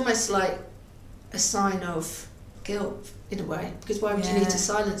 but it's almost like a sign of guilt in a way, because why would you need to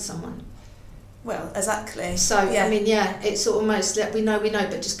silence someone? Well, exactly. So, yeah. I mean, yeah, it's almost like we know,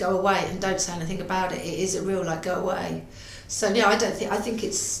 but just go away and don't say anything about it. It is a real, like, go away. So, yeah, I think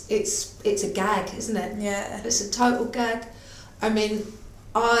it's a gag, isn't it? Yeah. It's a total gag. I mean,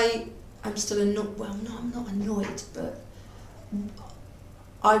 I'm still annoyed. Well, no, I'm not annoyed, but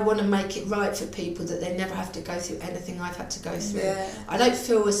I want to make it right for people that they never have to go through anything I've had to go through. Yeah. I don't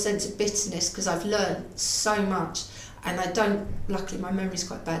feel a sense of bitterness because I've learned so much, and I don't. Luckily, my memory's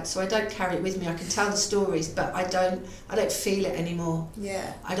quite bad, so I don't carry it with me. I can tell the stories, but I don't feel it anymore.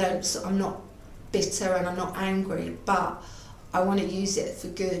 Yeah. I'm not bitter and I'm not angry, but I want to use it for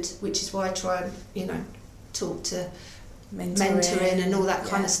good, which is why I try and talk to mentoring and all that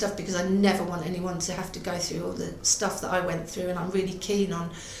kind of stuff, because I never want anyone to have to go through all the stuff that I went through, and I'm really keen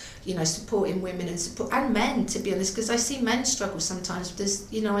on supporting women and men, to be honest, because I see men struggle sometimes.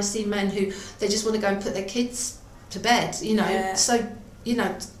 There's I see men who they just want to go and put their kids to bed, so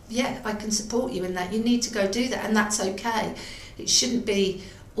I can support you in that. You need to go do that, and that's okay. It shouldn't be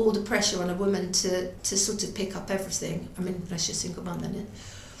all the pressure on a woman to sort of pick up everything. I mean, unless you're a single mum, then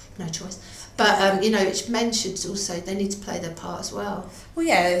no choice. But men should also, they need to play their part as well. Well,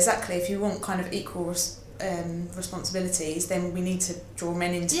 yeah, exactly. If you want kind of equal responsibilities, then we need to draw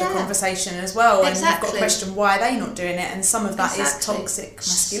men into the conversation as well. And you've got to question why are they not doing it, and some of that is toxic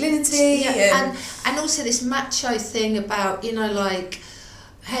masculinity. Yeah. And also this macho thing about, like,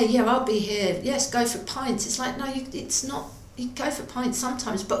 hey, yeah, I'll be here. Yes, go for pints. It's like, no, it's not. You go for pints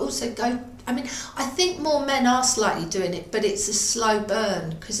sometimes, but also go. I mean, I think more men are slightly doing it, but it's a slow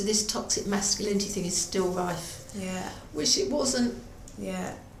burn because of this toxic masculinity thing is still rife. Yeah. Wish it wasn't.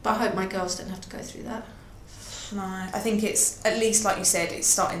 Yeah. But I hope my girls don't have to go through that. No, I think it's, at least like you said, it's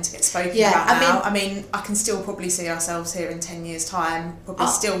starting to get spoken about now. I mean, I can still probably see ourselves here in 10 years' time, probably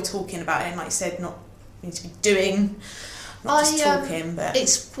still talking about it, and like you said, not need to be doing, not just talking, but...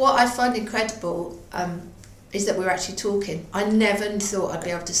 It's what I find incredible, is that we're actually talking. I never thought I'd be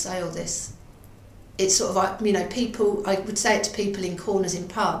able to say all this. It's sort of like, people, I would say it to people in corners in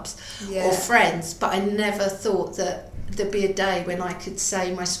pubs or friends, but I never thought that there'd be a day when I could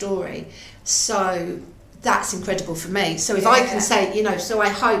say my story. So that's incredible for me. So if I can say, so I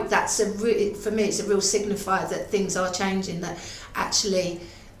hope that's for me, it's a real signifier that things are changing, that actually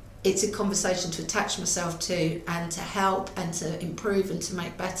it's a conversation to attach myself to and to help and to improve and to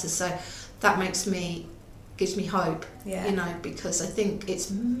make better. So that gives me hope, because I think it's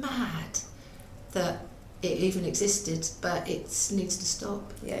mad that it even existed, but it needs to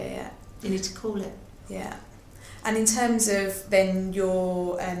stop. Yeah. You need to call it. Yeah. And in terms of then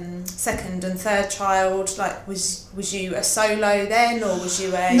your second and third child, like was you a solo then, or was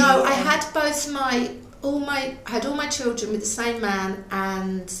you a? No, I had all my children with the same man,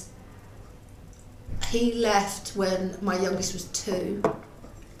 and he left when my youngest was 2.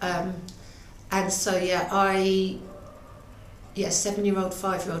 And so 7-year-old,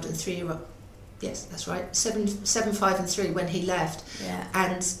 5-year-old, and 3-year-old. Yes, that's right. 7, 5, and 3 when he left. Yeah.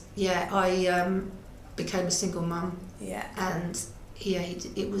 And I became a single mum. Yeah. And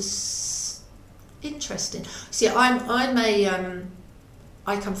it was interesting. See, I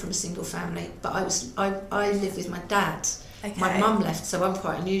come from a single family, but I live with my dad. Okay. My mum left, so I'm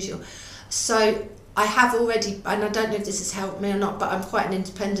quite unusual. So I have already, and I don't know if this has helped me or not, but I'm quite an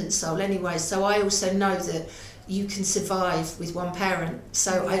independent soul anyway, so I also know that you can survive with one parent,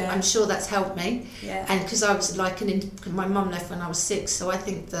 so I'm sure that's helped me. Yeah. And because I was like my mum left when I was 6, so I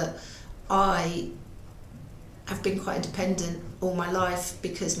think that I have been quite independent all my life,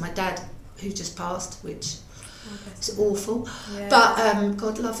 because my dad, who just passed, which is awful, but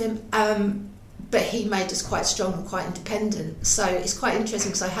God love him, but he made us quite strong and quite independent. So it's quite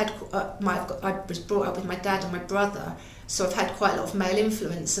interesting, because I was brought up with my dad and my brother, so I've had quite a lot of male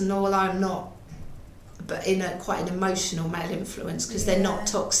influence, and all I'm not, but in quite an emotional male influence, because they're not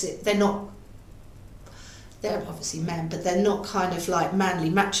toxic, they're obviously men, but they're not kind of like manly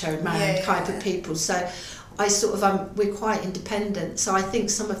macho man type of people. So we're quite independent, so I think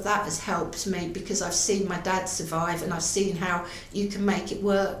some of that has helped me because I've seen my dad survive, and I've seen how you can make it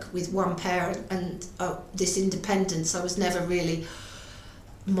work with one parent, and this independence. I was never really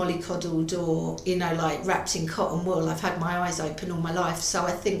mollycoddled or, you know, like wrapped in cotton wool. I've had my eyes open all my life, so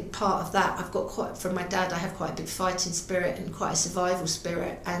I think part of that I've got from my dad. I have quite a big fighting spirit and quite a survival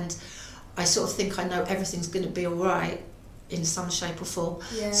spirit, and I sort of think I know everything's going to be all right in some shape or form.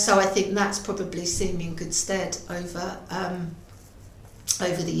 Yeah. So I think that's probably seen me in good stead over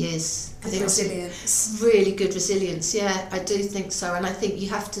the years. Good resilience. Really good resilience, yeah, I do think so. And I think you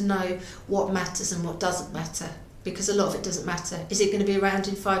have to know what matters and what doesn't matter, because a lot of it doesn't matter. Is it going to be around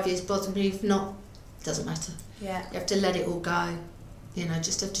in 5 years? Possibly. If not, it doesn't matter. Yeah. You have to let it all go. You know,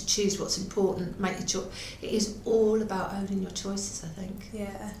 just have to choose what's important, make your choice. It is all about owning your choices, I think.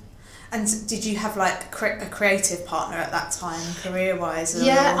 Yeah. And did you have like a creative partner at that time, career-wise?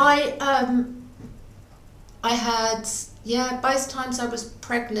 Yeah, I had, both times I was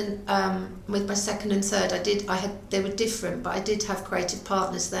pregnant with my second and third. They were different, but I did have creative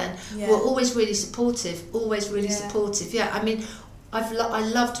partners then. Yeah. Who were always really supportive, supportive. Yeah, I mean, I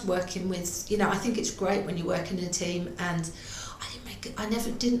loved working with, you know, I think it's great when you work in a team, and I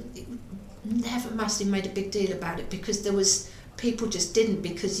never massively made a big deal about it, because people just didn't,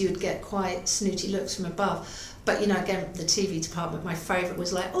 because you would get quite snooty looks from above. But, you know, again, the TV department, my favourite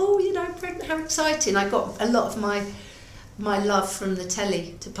was like, oh, you know, pregnant, how exciting. I got a lot of my love from the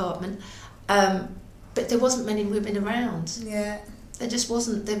telly department. But there wasn't many women around. Yeah. There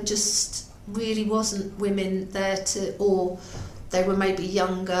just really wasn't women there or they were maybe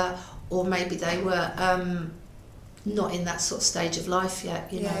younger, or maybe they were not in that sort of stage of life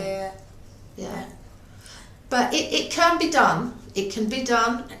yet, you know. Yeah. But it can be done. It can be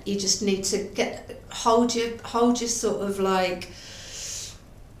done. You just need to hold your sort of like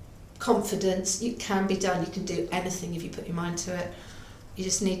confidence. It can be done. You can do anything if you put your mind to it. You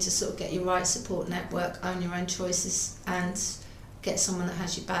just need to sort of get your right support network, own your own choices, and get someone that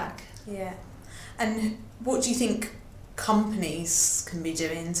has your back. Yeah. And what do you think companies can be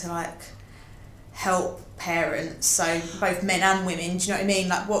doing to like help parents, so both men and women? Do you know what I mean?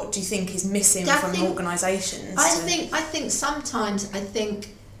 Like, what do you think is missing from organisations? I think sometimes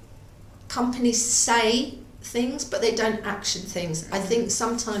companies say things, but they don't action things. I think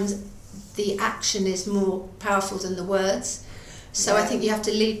sometimes the action is more powerful than the words. So I think you have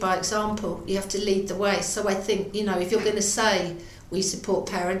to lead by example. You have to lead the way. So I think, you know, if you're going to say we support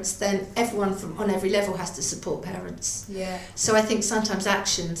parents, then everyone on every level has to support parents. Yeah. So I think sometimes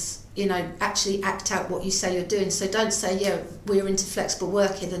actions, you know, actually act out what you say you're doing. So don't say, yeah, we're into flexible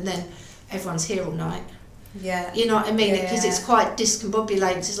working, and then everyone's here all night. Yeah. You know what I mean? Because it's quite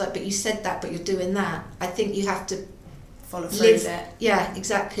discombobulating. It's like, but you said that, but you're doing that. I think you have to follow through with it. Yeah,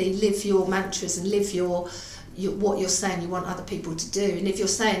 exactly. Live your mantras and live your what you're saying you want other people to do. And if you're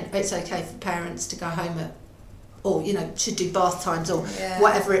saying it's okay for parents to go home at, or, you know, should do bath times or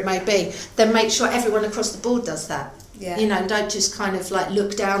whatever it may be, then make sure everyone across the board does that. Yeah. You know, don't just kind of like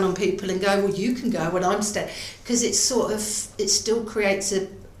look down on people and go, well, you can go when I'm staying, because it still creates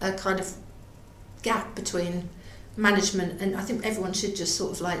a kind of gap between management, and I think everyone should just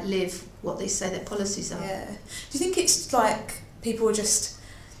sort of like live what they say their policies are. Yeah. Do you think it's like people are just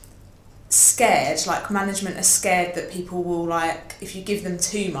scared, like management are scared that people will, like, if you give them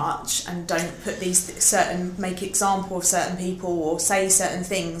too much and don't put make example of certain people or say certain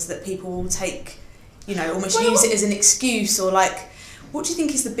things, that people will take, you know, almost use it as an excuse? Or like, what do you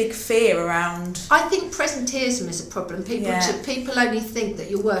think is the big fear around? I think presenteeism is a problem. People only think that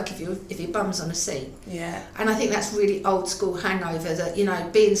you'll work if your bum's on a seat. Yeah. And I think that's really old school hangover, that, you know,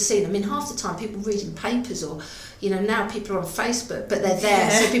 being seen. I mean, half the time people reading papers, or, you know, now people are on Facebook, but they're there,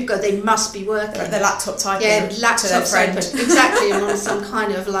 so people go, they must be working. They're at their laptop typing laptop to their friend. Exactly, and on some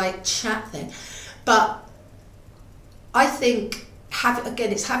kind of like chat thing. But I think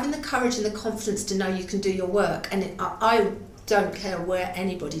it's having the courage and the confidence to know you can do your work. And I don't care where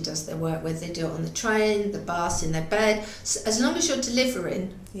anybody does their work, whether they do it on the train, the bus, in their bed. So as long as you're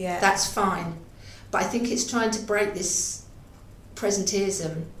delivering, that's fine. But I think it's trying to break this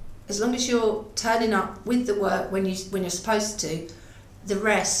presenteeism. As long as you're turning up with the work when you're supposed to, the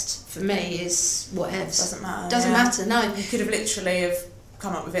rest for me is whatever. Doesn't matter. Doesn't matter. No. You could have literally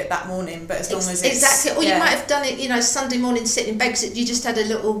come up with it that morning, but as long as it's... Exactly. Or you might have done it, you know, Sunday morning sitting in bed, because you just had a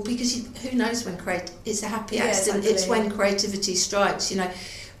little... Because who knows when it's a happy accident. Exactly. It's when creativity strikes, you know.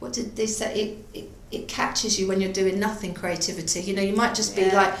 What did they say? It catches you when you're doing nothing, creativity. You know, you might just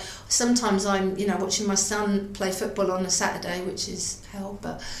be like... Sometimes I'm, you know, watching my son play football on a Saturday, which is hell,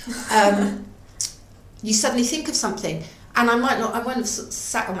 but you suddenly think of something. And I won't have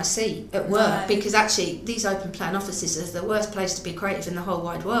sat on my seat at work, because actually these open plan offices are the worst place to be creative in the whole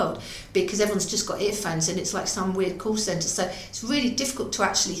wide world, because everyone's just got earphones and it's like some weird call centre. So it's really difficult to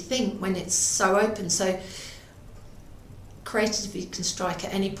actually think when it's so open. So creativity can strike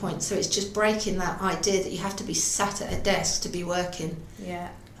at any point. So it's just breaking that idea that you have to be sat at a desk to be working. Yeah.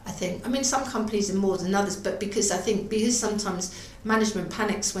 I think. I mean, some companies are more than others, but because sometimes management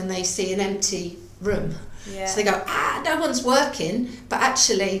panics when they see an empty room. Yeah. So they go, no one's working, but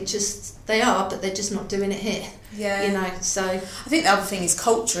actually just they are, but they're just not doing it here. Yeah. You know, so I think the other thing is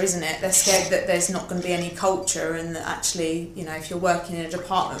culture, isn't it? They're scared that there's not going to be any culture, and that actually, you know, if you're working in a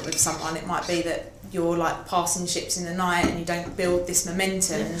department with someone, it might be that you're like passing ships in the night and you don't build this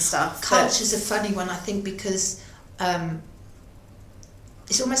momentum and stuff. Culture's a funny one, I think, because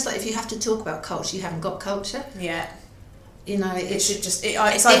it's almost like if you have to talk about culture, you haven't got culture. Yeah. You know, it's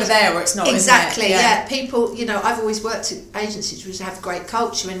either there or it's not. Exactly. Isn't it? Yeah. People. You know, I've always worked at agencies which have great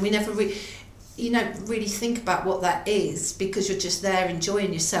culture, and we never really think about what that is, because you're just there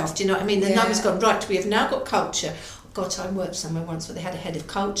enjoying yourself. Do you know what I mean? The numbers gone right. We have now got culture. God, I worked somewhere once where they had a head of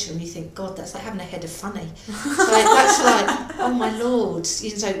culture, and you think, God, that's like having a head of funny. So that's like, oh my Lord.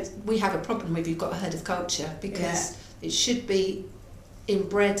 You know, we have a problem if you've got a head of culture, because it should be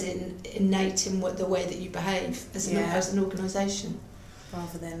inbred innate in the way that you behave as an organisation,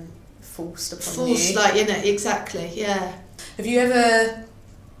 rather than forced upon you. Like, you know, exactly. Yeah. Have you ever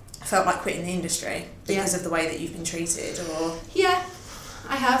felt like quitting the industry because of the way that you've been treated, or? Yeah,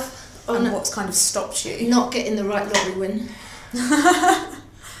 I have. And what's kind of stopped you? Not getting the right lottery win.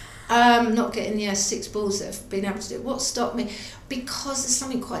 Not getting 6 balls that have been able to do it. What stopped me? Because there's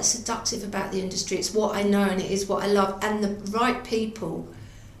something quite seductive about the industry. It's what I know and it is what I love. And the right people,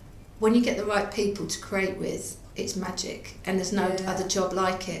 when you get the right people to create with, it's magic. And there's no other job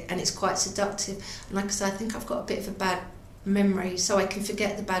like it. And it's quite seductive. And like I said, I think I've got a bit of a bad memory, so I can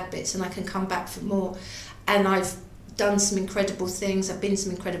forget the bad bits and I can come back for more. And I've done some incredible things. I've been to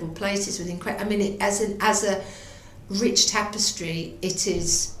some incredible places with as a rich tapestry, it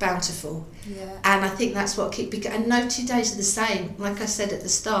is bountiful. And I think that's what and no 2 days are the same. Like I said at the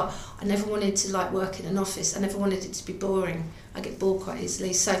start, I never wanted to work in an office. I never wanted it to be boring. I get bored quite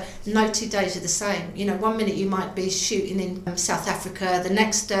easily, so no 2 days are the same. You know, one minute you might be shooting in South Africa, the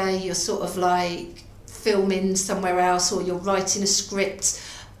next day you're sort of like filming somewhere else, or you're writing a script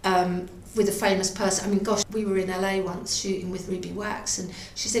with a famous person. I mean, gosh, we were in LA once shooting with Ruby Wax, and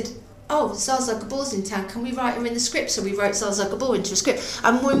she said, oh, Zsa Zsa Gabor's in town, can we write her in the script? So we wrote Zsa Zsa Gabor into a script.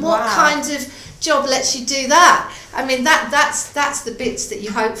 And what kind of job lets you do that? I mean, that's the bits that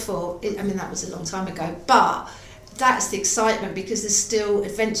you hope for. I mean, that was a long time ago, but that's the excitement, because there's still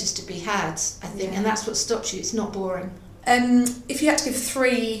adventures to be had, I think, and that's what stops you. It's not boring. If you had to give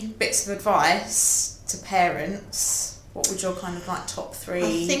 3 bits of advice to parents, what would your kind of top 3?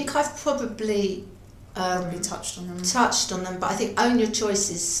 I think I've probably touched on them, but I think own your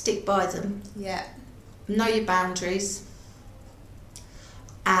choices, stick by them, know your boundaries,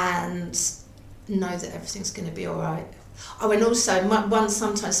 and know that everything's going to be all right. Oh, and also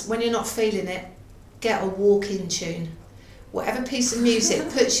sometimes when you're not feeling it, get a walk-in tune. Whatever piece of music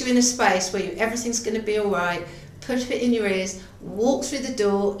puts you in a space where everything's going to be all right, put it in your ears, walk through the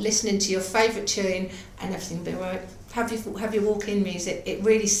door listening to your favourite tune, and everything will be all right. Have your walk-in music. It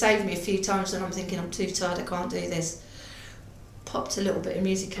really saved me a few times when I'm thinking I'm too tired, I can't do this. Popped a little bit of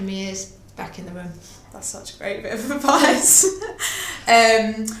music in my ears, back in the room. That's such a great bit of advice.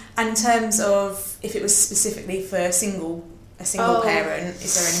 And in terms of if it was specifically for a single parent,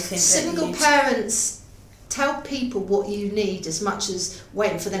 is there anything single parents, tell people what you need as much as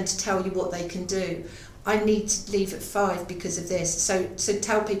waiting for them to tell you what they can do. I need to leave at 5 because of this. So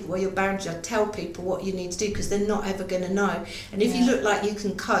tell people where your boundaries are. Tell people what you need to do, because they're not ever going to know. And if you look like you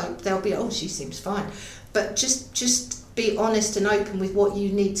can cope, they'll be, oh, she seems fine. But just be honest and open with what you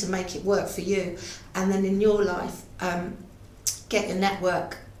need to make it work for you. And then in your life, get your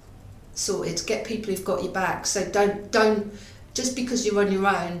network sorted. Get people who've got your back. So don't just because you're on your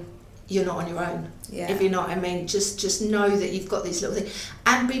own, you're not on your own. If you know what I mean, just know that you've got these little things,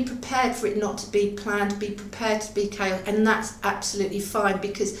 and be prepared for it not to be planned. Be prepared to be chaos, and that's absolutely fine,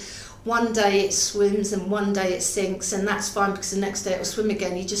 because one day it swims and one day it sinks, and that's fine, because the next day it will swim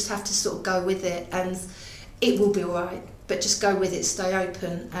again. You just have to sort of go with it, and it will be all right. But just go with it, stay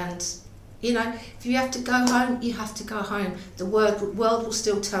open, and you know, if you have to go home, you have to go home. The world will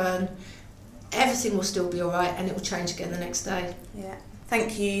still turn, everything will still be all right, and it will change again the next day.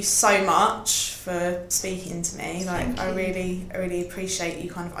 Thank you so much for speaking to me. I really appreciate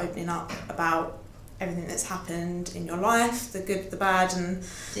you kind of opening up about everything that's happened in your life, the good, the bad and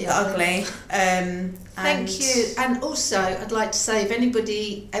the ugly. Thank you. And also, I'd like to say, if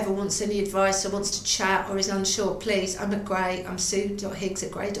anybody ever wants any advice or wants to chat or is unsure, please, I'm at Grey, I'm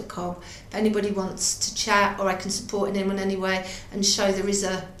sue.higgs@grey.com. If anybody wants to chat or I can support in any way and show there is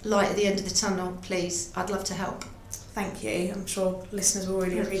a light at the end of the tunnel, please, I'd love to help. Thank you. I'm sure listeners will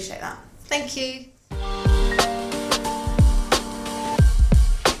really appreciate that. Thank you.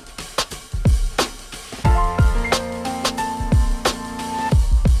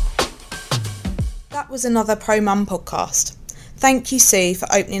 That was another Pro Mum podcast. Thank you, Sue, for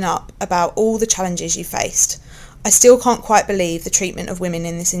opening up about all the challenges you faced. I still can't quite believe the treatment of women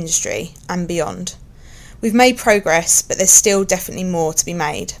in this industry and beyond. We've made progress, but there's still definitely more to be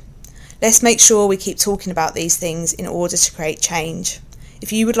made. Let's make sure we keep talking about these things in order to create change.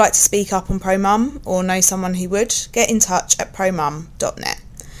 If you would like to speak up on Pro Mum or know someone who would, get in touch at promum.net.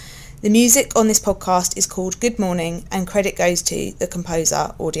 The music on this podcast is called Good Morning and credit goes to the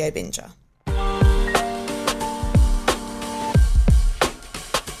composer Audio Binger.